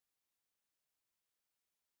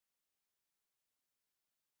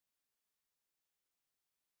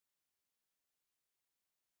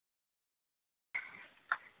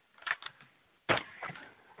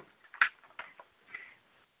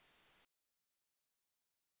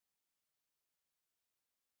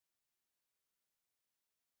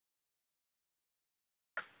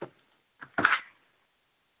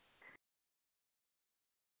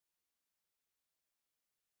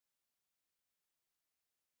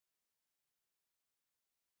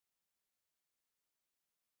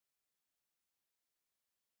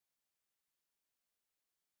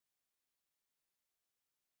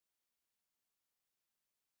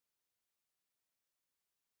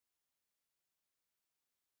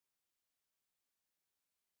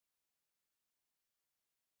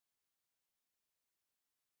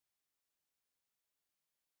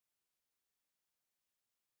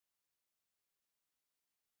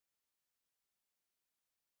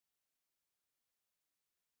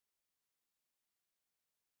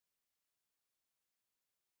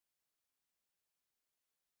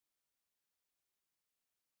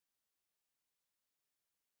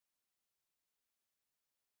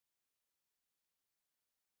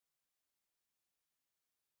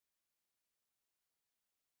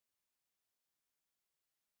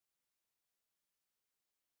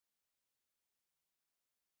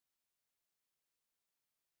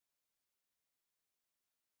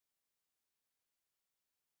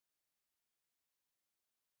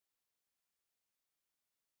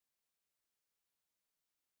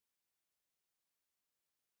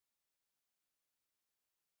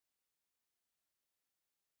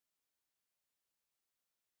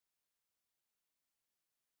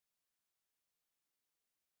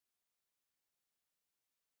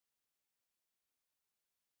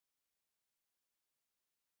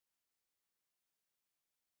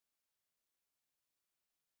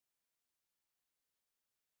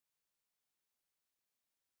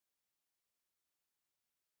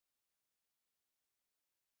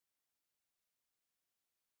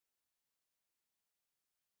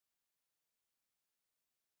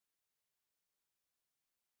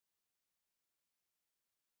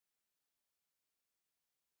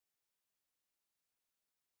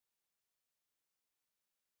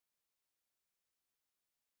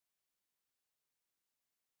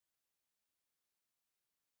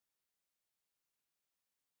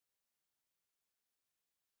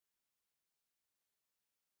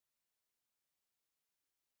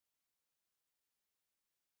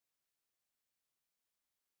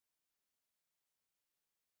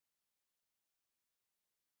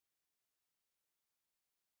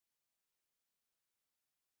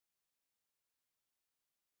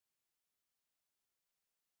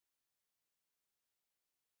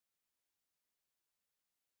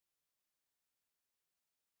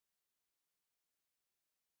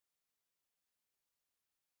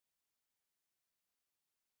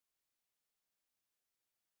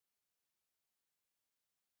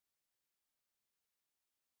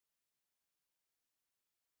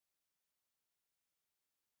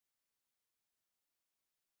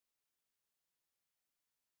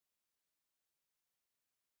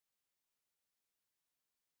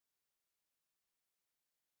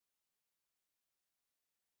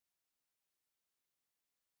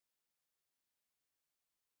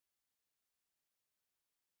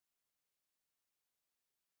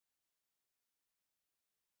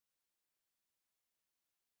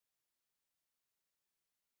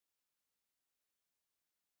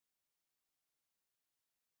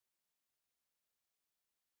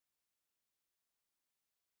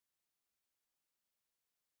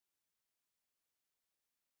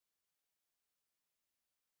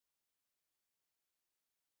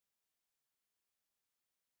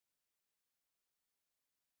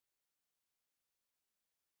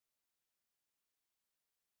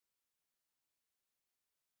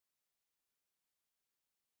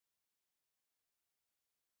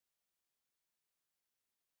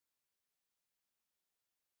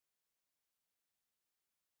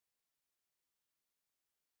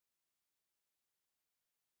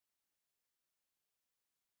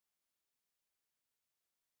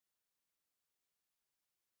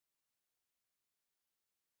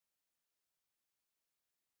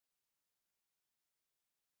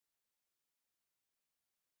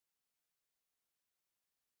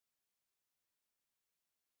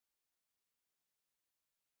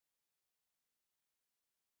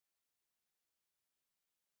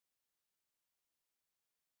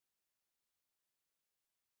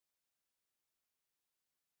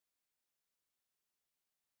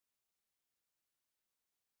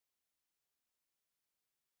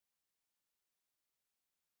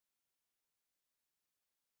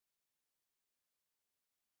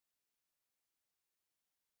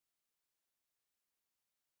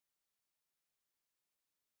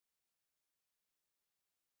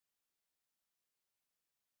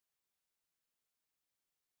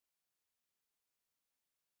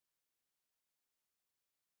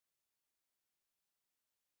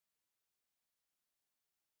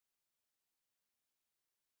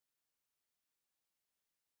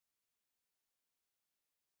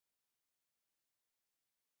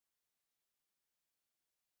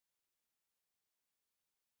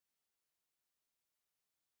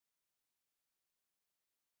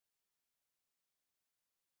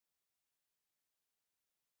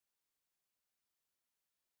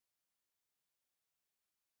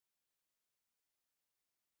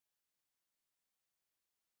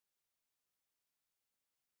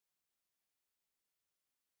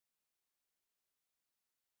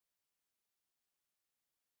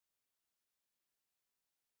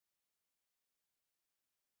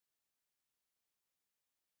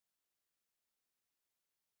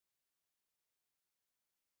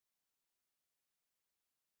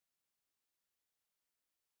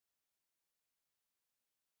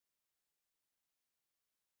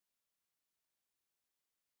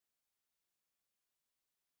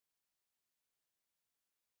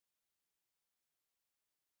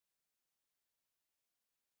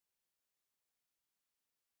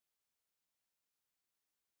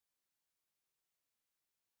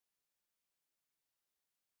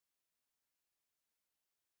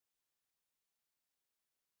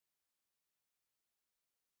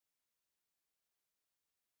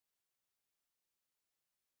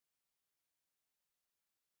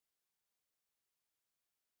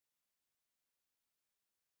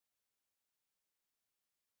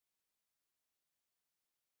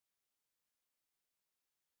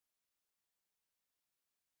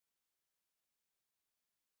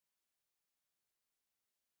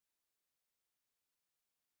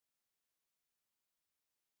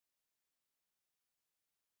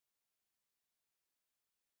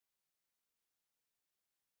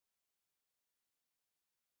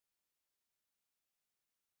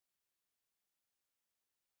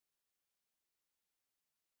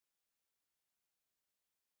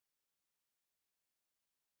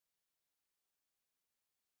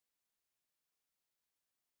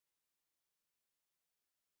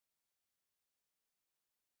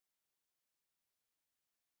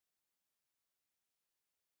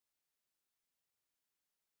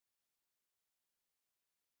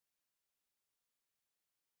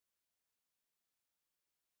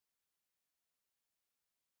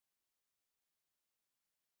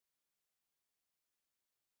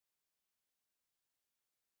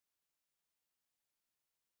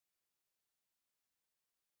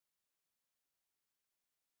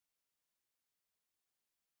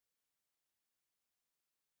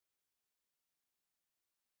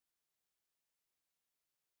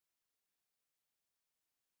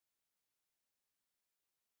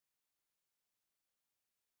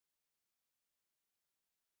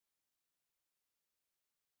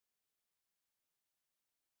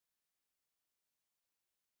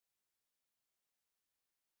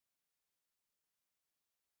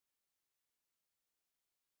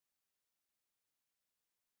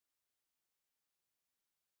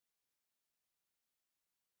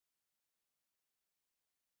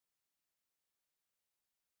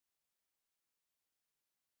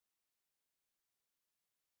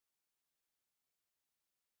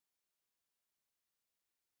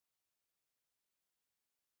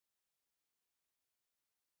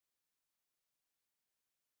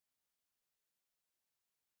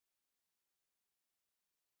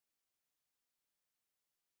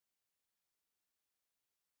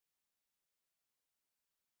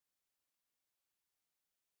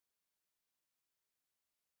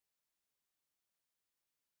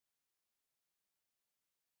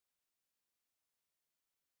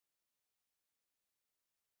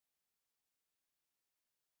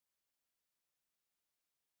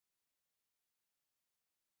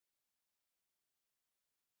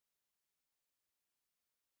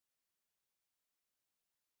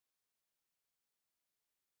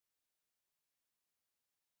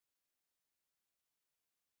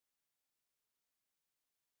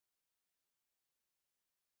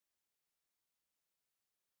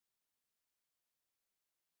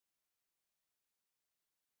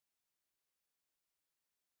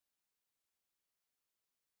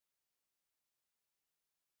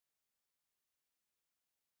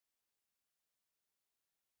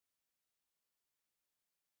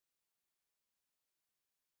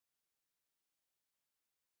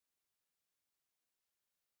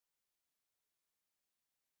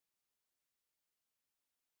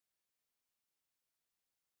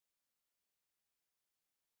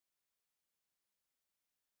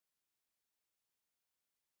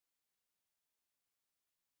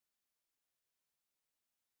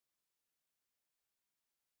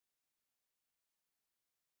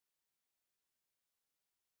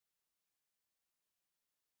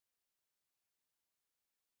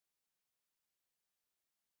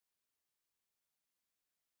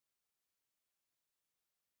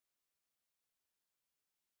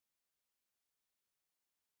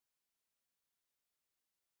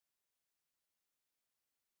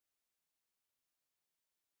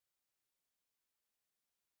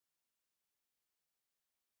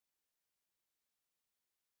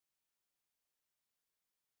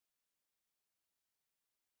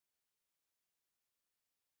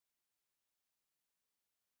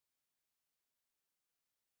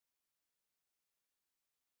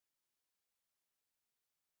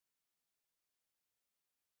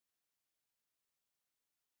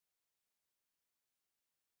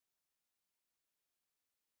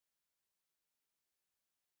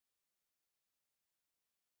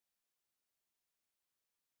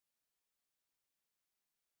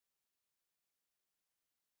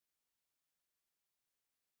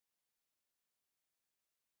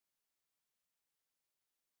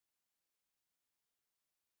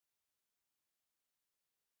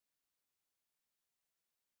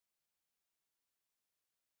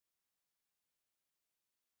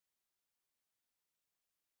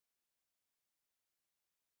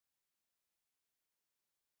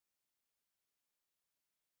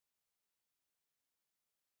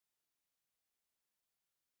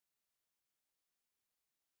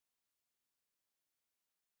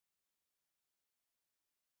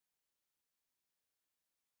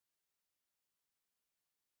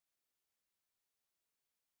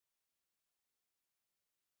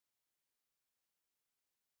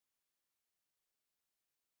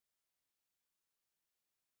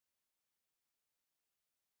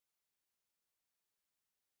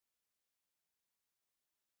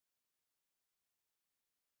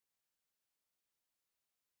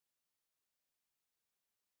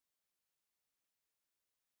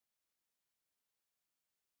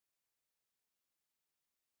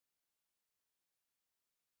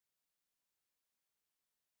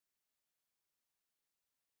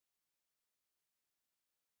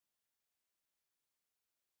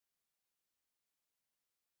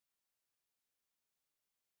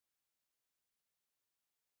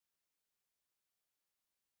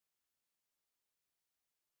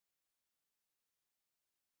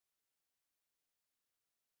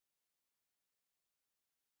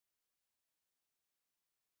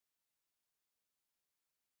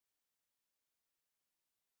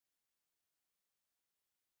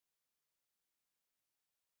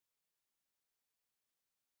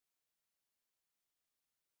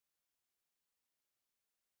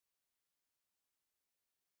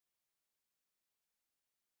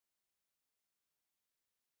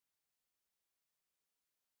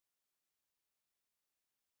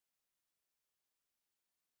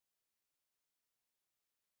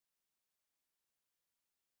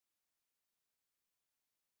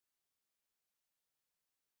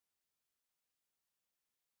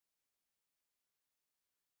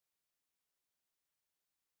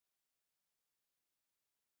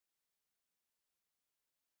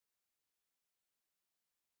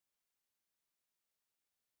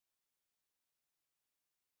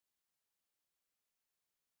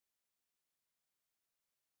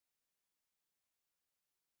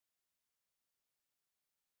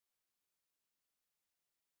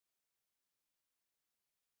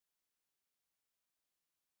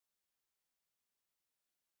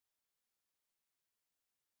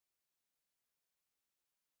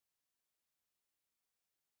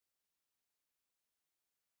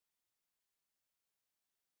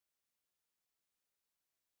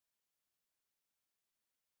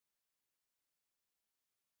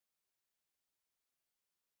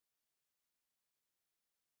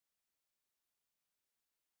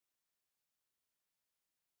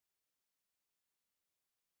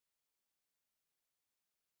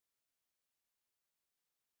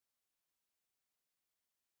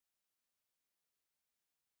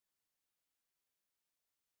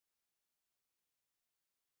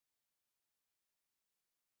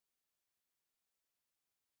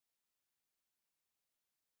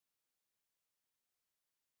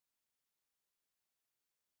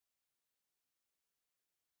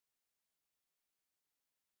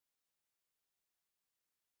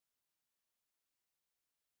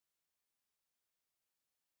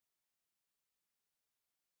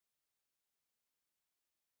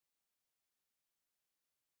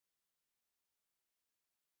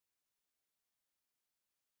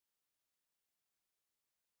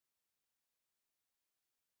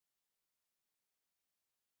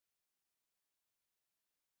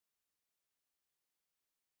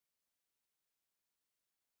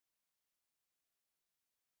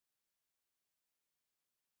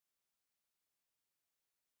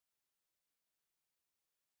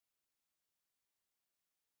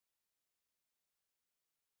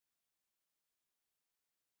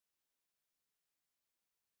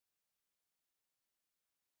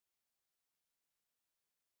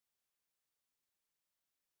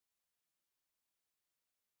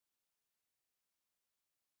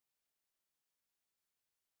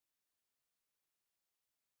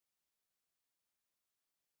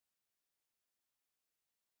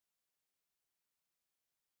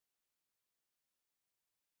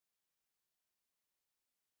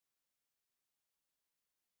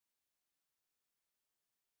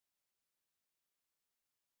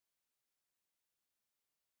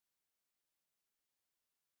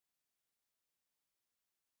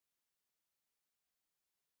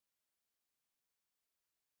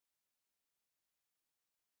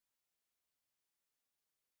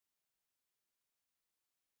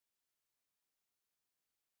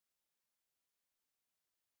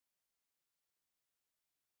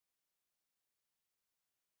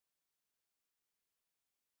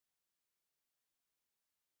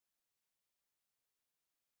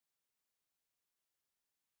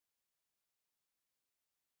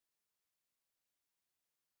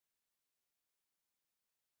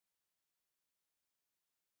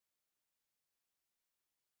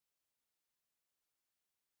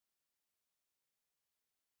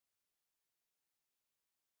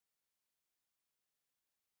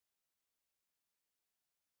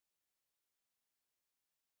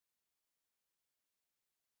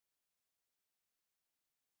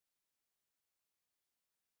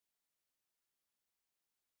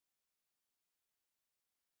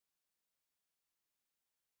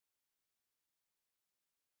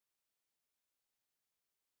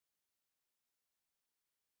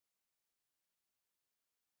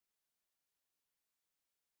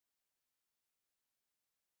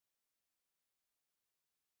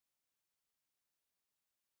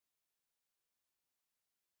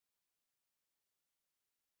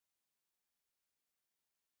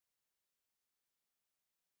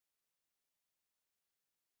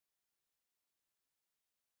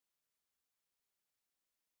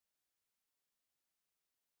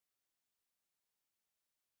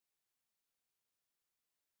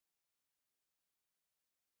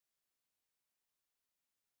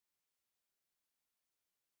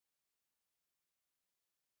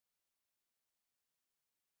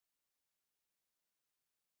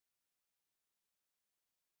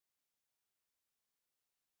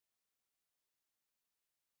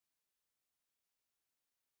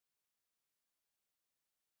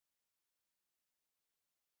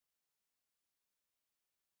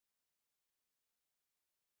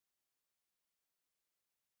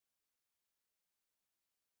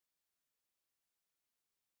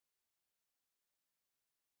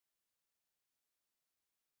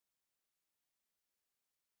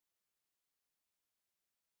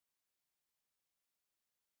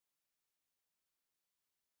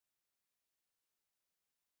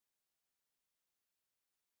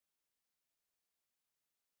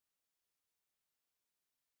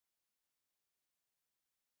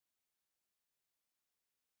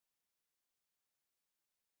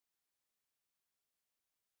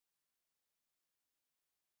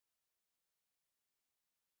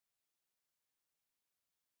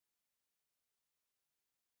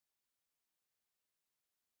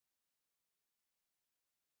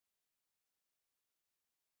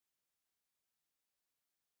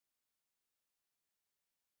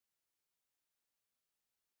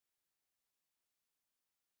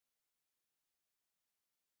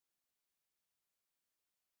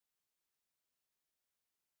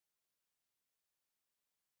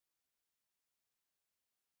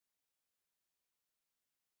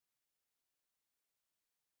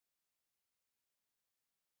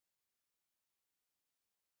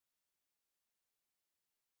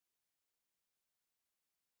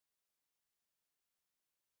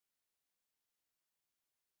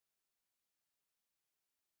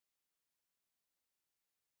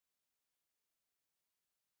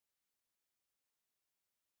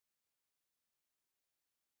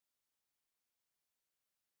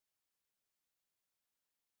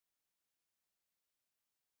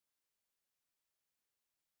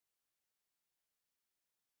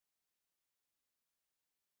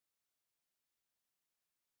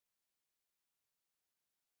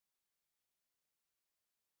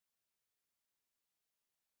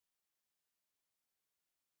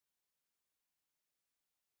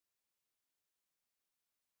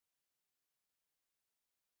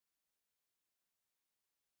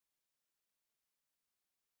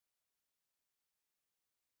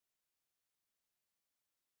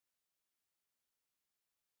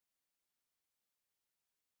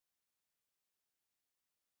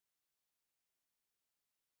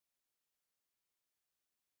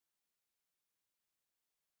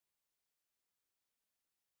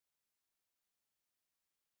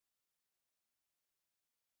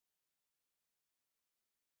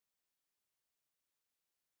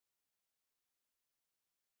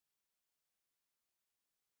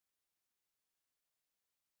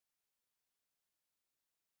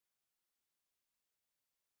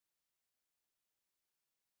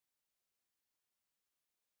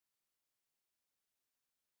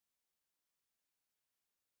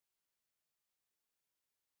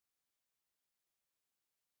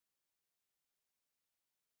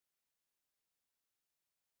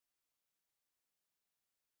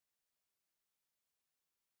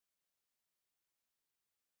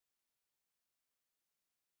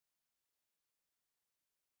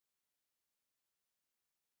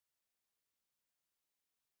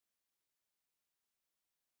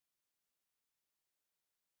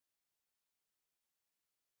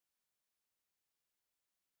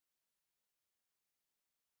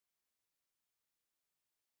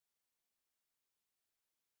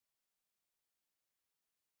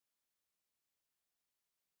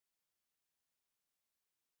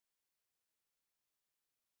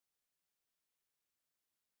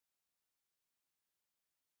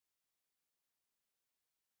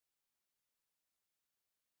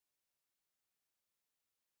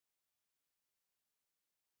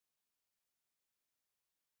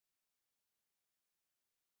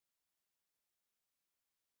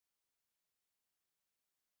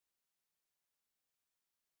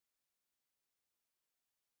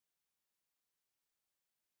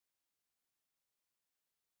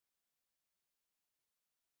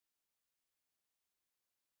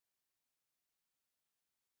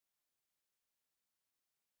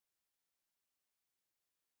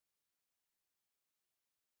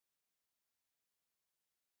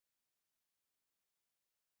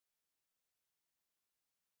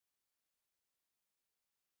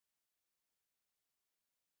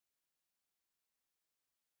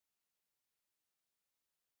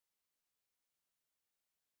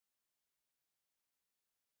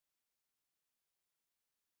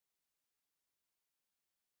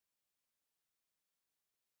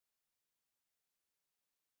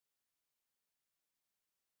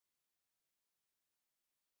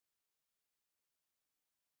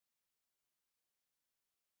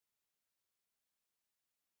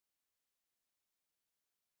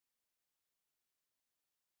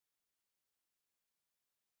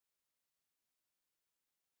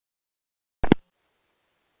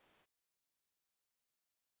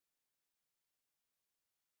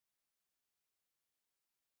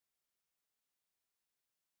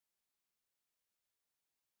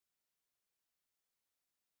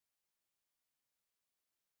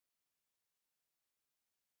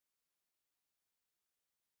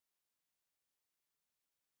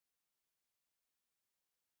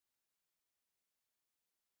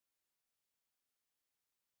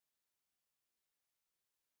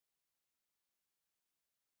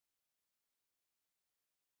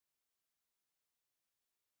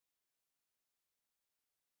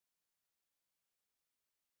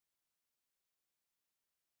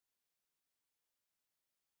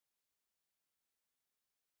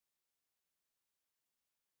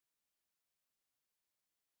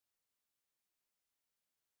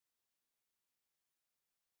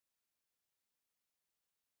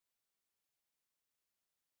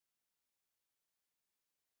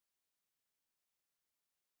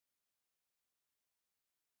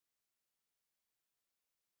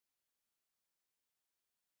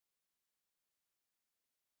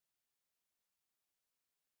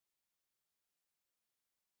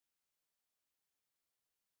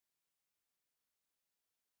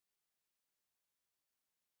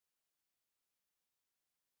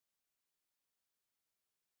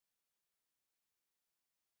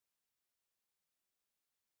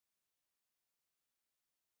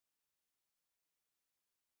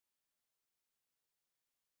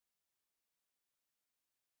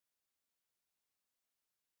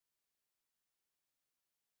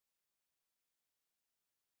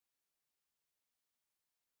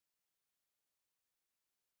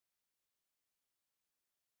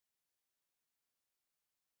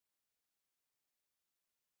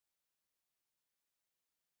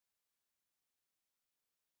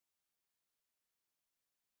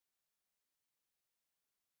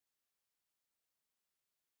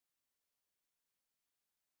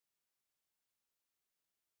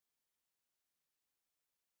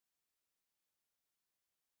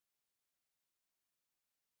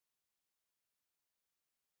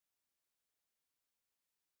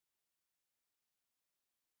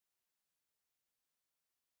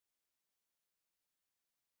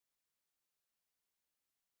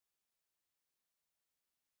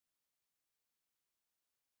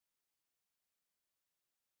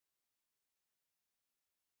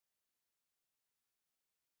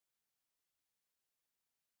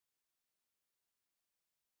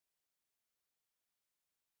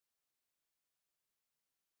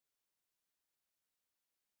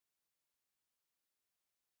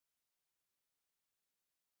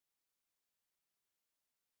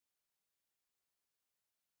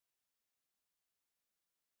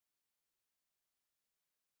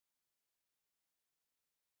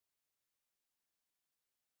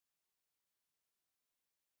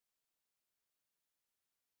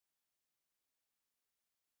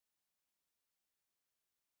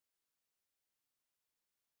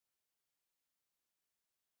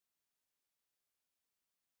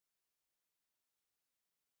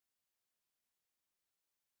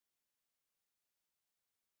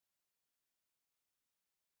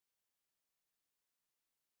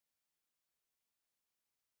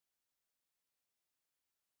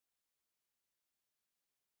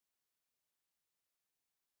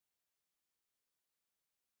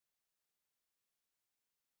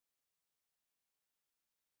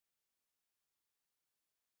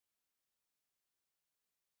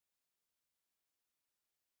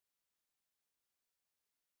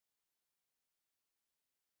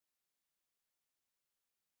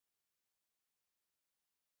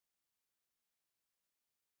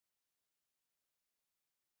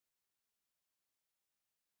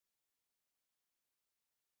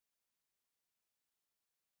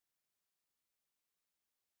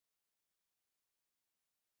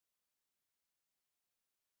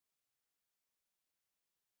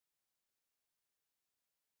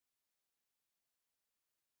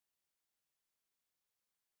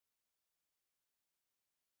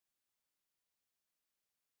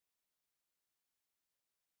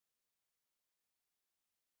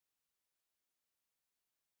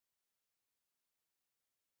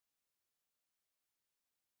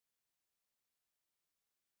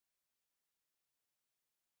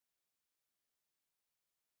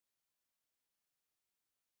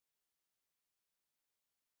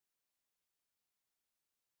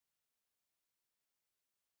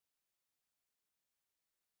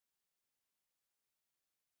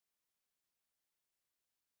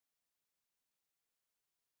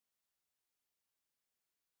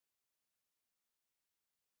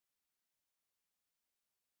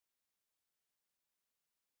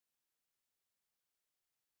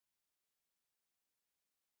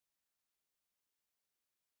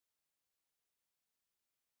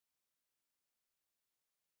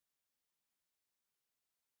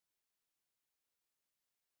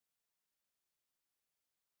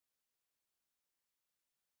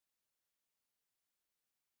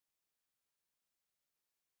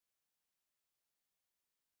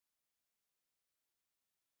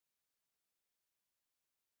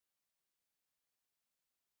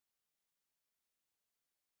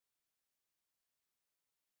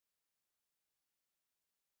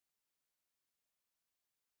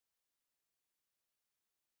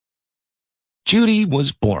 Judy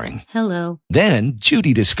was boring. Hello. Then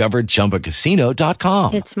Judy discovered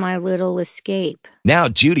ChumbaCasino.com. It's my little escape. Now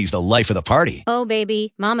Judy's the life of the party. Oh,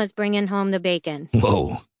 baby, mama's bringing home the bacon.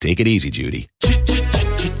 Whoa, take it easy, Judy.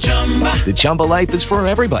 The Chumba life is for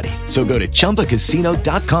everybody. So go to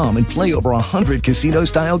ChumbaCasino.com and play over 100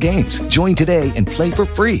 casino-style games. Join today and play for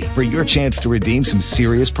free for your chance to redeem some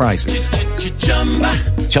serious prizes.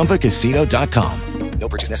 ChumbaCasino.com. No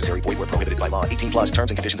purchase necessary. Void where prohibited by law. 18 plus terms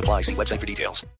and conditions apply. See website for details.